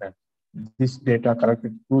iteration. This data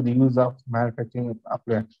collected through the use of manufacturing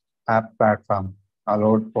app platform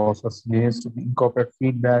allowed process engineers to incorporate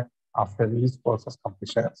feedback after each process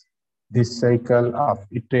completions. This cycle of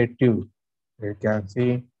iterative, you can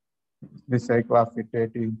see this cycle of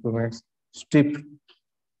iterative improvements strip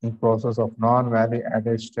in process of non-value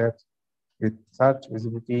added steps with such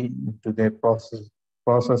visibility into their process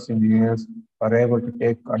engineers are able to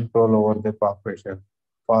take control over their operation.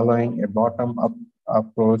 Following a bottom-up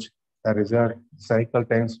approach, the result cycle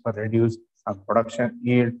times were reduced and production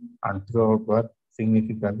yield and throughput were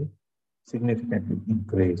significantly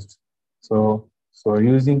increased. So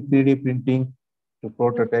using 3D printing to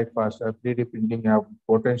prototype faster, 3D printing have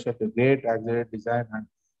potential to great accelerate design and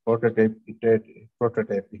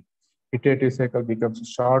prototyping. Iterative cycle becomes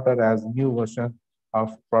shorter as new versions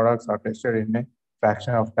of products are tested in a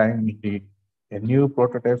fraction of time indeed. A new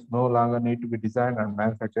prototypes no longer need to be designed and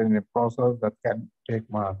manufactured in a process that can take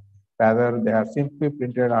months. Rather, they are simply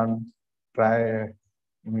printed and try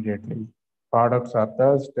immediately. Products are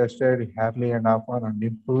thus tested early and often, and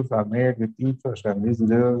improvements are made with each version. This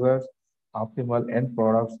results optimal end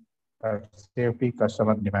products that safety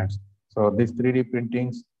customer demands. So these 3D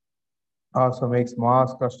printings also makes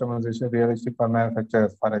mass customization realistic for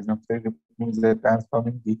manufacturers. For example, 3D printing is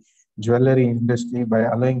transforming the jewelry industry by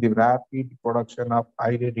allowing the rapid production of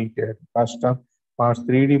highly detailed custom parts.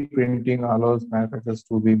 3D printing allows manufacturers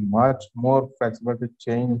to be much more flexible to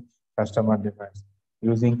change customer demands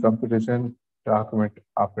using computation document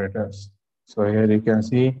operators. So here you can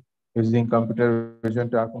see using computer vision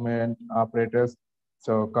document operators.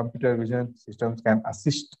 So computer vision systems can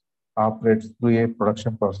assist operators through a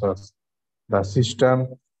production process. The system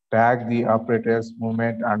tag the operator's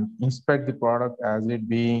movement and inspect the product as it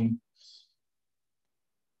being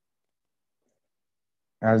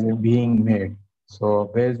made.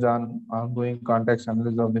 So based on ongoing context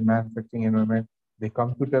analysis of the manufacturing environment, the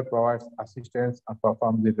computer provides assistance and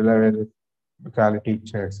performs the reliability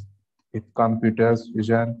checks. With computers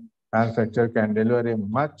vision, manufacturer can deliver a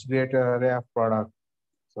much greater array of products,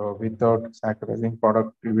 so without sacrificing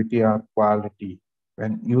productivity or quality.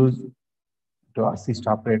 When used to assist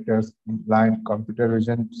operators in line, computer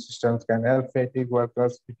vision systems can help fatigue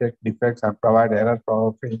workers detect defects and provide error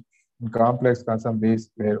proofing in complex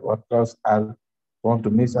assemblies where workers are prone to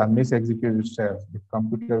miss or misexecute steps. With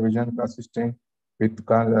computer vision assisting with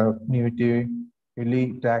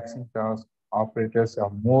cognitively taxing tasks, operators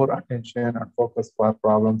have more attention and focus for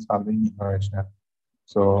problem solving innovation.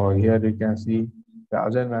 So here you can see the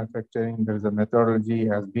agile manufacturing, there is a methodology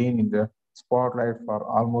has been in the spotlight for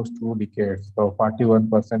almost 2 decades. So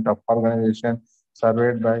 41% of organizations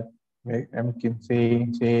surveyed by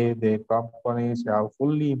McKinsey say their companies have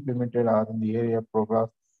fully implemented or in the area progress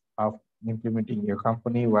of implementing a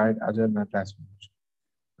company-wide agile transformation.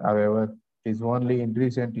 However, it is only in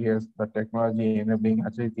recent years that technology enabling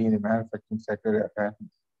agility in the manufacturing sector has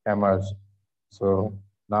emerged. So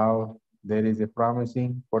now there is a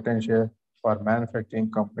promising potential for manufacturing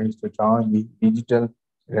companies to join the digital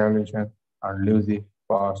revolution and leave the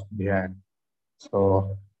past behind.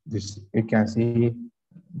 So this you can see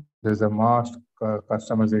there's a mass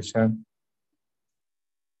customization.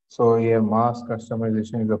 So a mass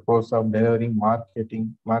customization is the process of delivering market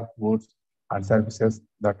goods and services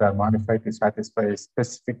that are modified to satisfy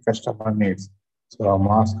specific customer needs. So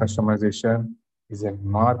mass customization is a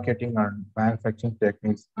marketing and manufacturing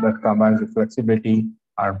techniques that combines the flexibility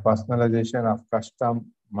and personalization of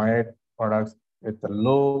custom-made products with a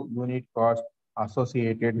low unit cost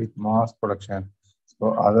associated with mass production.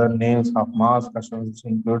 So other names of mass customization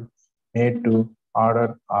include made to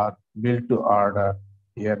order or built to order.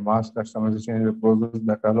 Here, mass customization is a process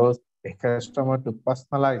that allows a customer to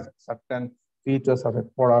personalize certain features of a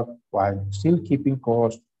product while still keeping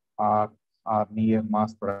cost or, or near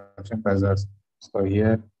mass production pressures. So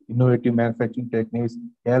here, innovative manufacturing techniques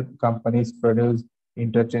help companies produce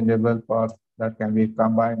interchangeable parts that can be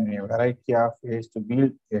combined in a variety of ways to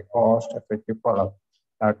build a cost-effective product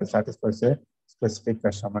that satisfies a specific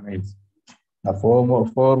customer needs. The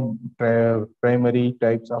four primary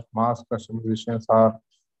types of mass customizations are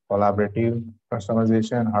collaborative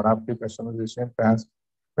customization, adaptive customization,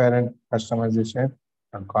 transparent customization,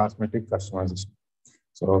 and cosmetic customization.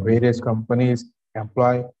 So various companies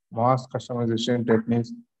employ mass customization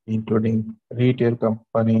techniques, including retail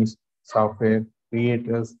companies, software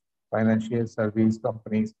creators, financial service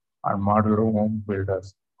companies, and modular home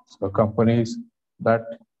builders. So companies that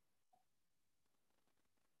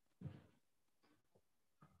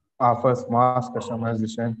offers mass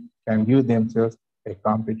customization can give themselves a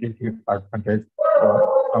competitive advantage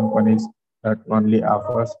for companies that only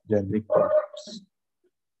offers generic products.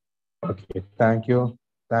 Okay, thank you.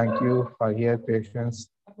 Thank you for your patience.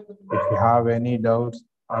 If you have any doubts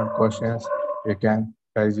or questions, you can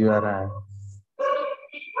raise your hand.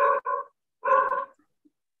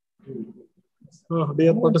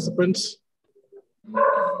 Dear participants,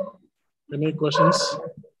 any questions?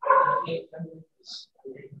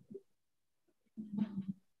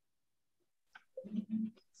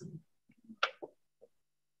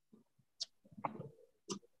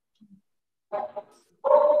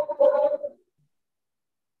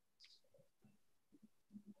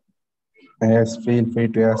 Yes, feel free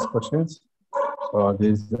to ask questions. So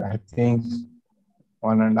this, I think,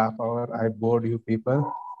 1.5 hours, I bored you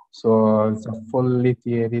people. So it's a fully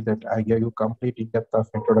theory that I gave you complete in-depth of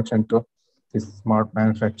introduction to this smart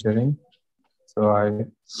manufacturing. So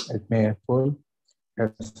it may helpful.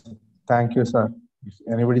 Yes, thank you, sir. If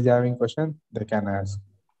anybody's having question, they can ask.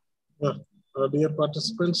 Dear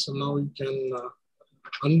participants, now you can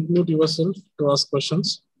unmute yourself to ask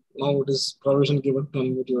questions. Now it is provision given to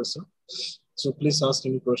unmute yourself. So please ask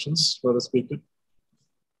any questions for the speaker.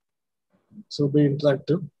 So be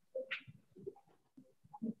interactive.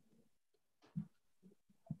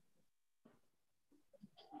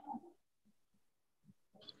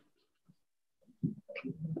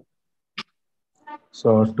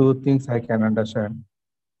 So two things I can understand.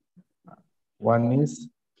 One is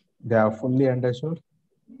they are fully understood,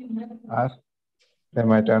 or they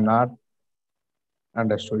might have not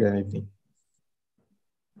understood anything.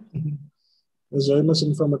 It's very much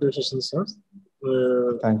informative session, sir.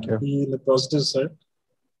 Thank you. Be in the positive side.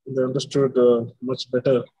 They understood much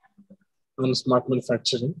better on smart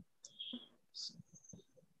manufacturing.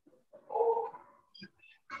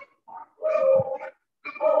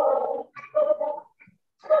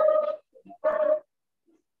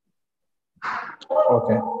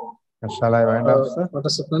 Okay. Shall I wind up, sir?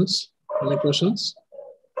 Participants, any questions?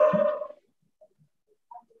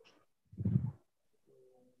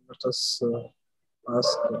 Let us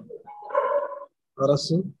ask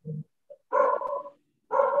Arasu.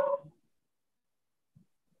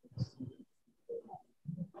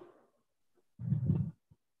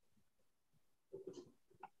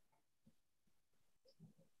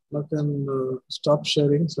 I can stop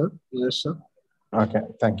sharing, sir. Yes, sir. Okay,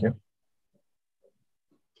 thank you.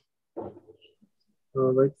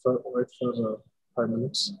 Wait for 5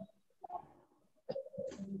 minutes.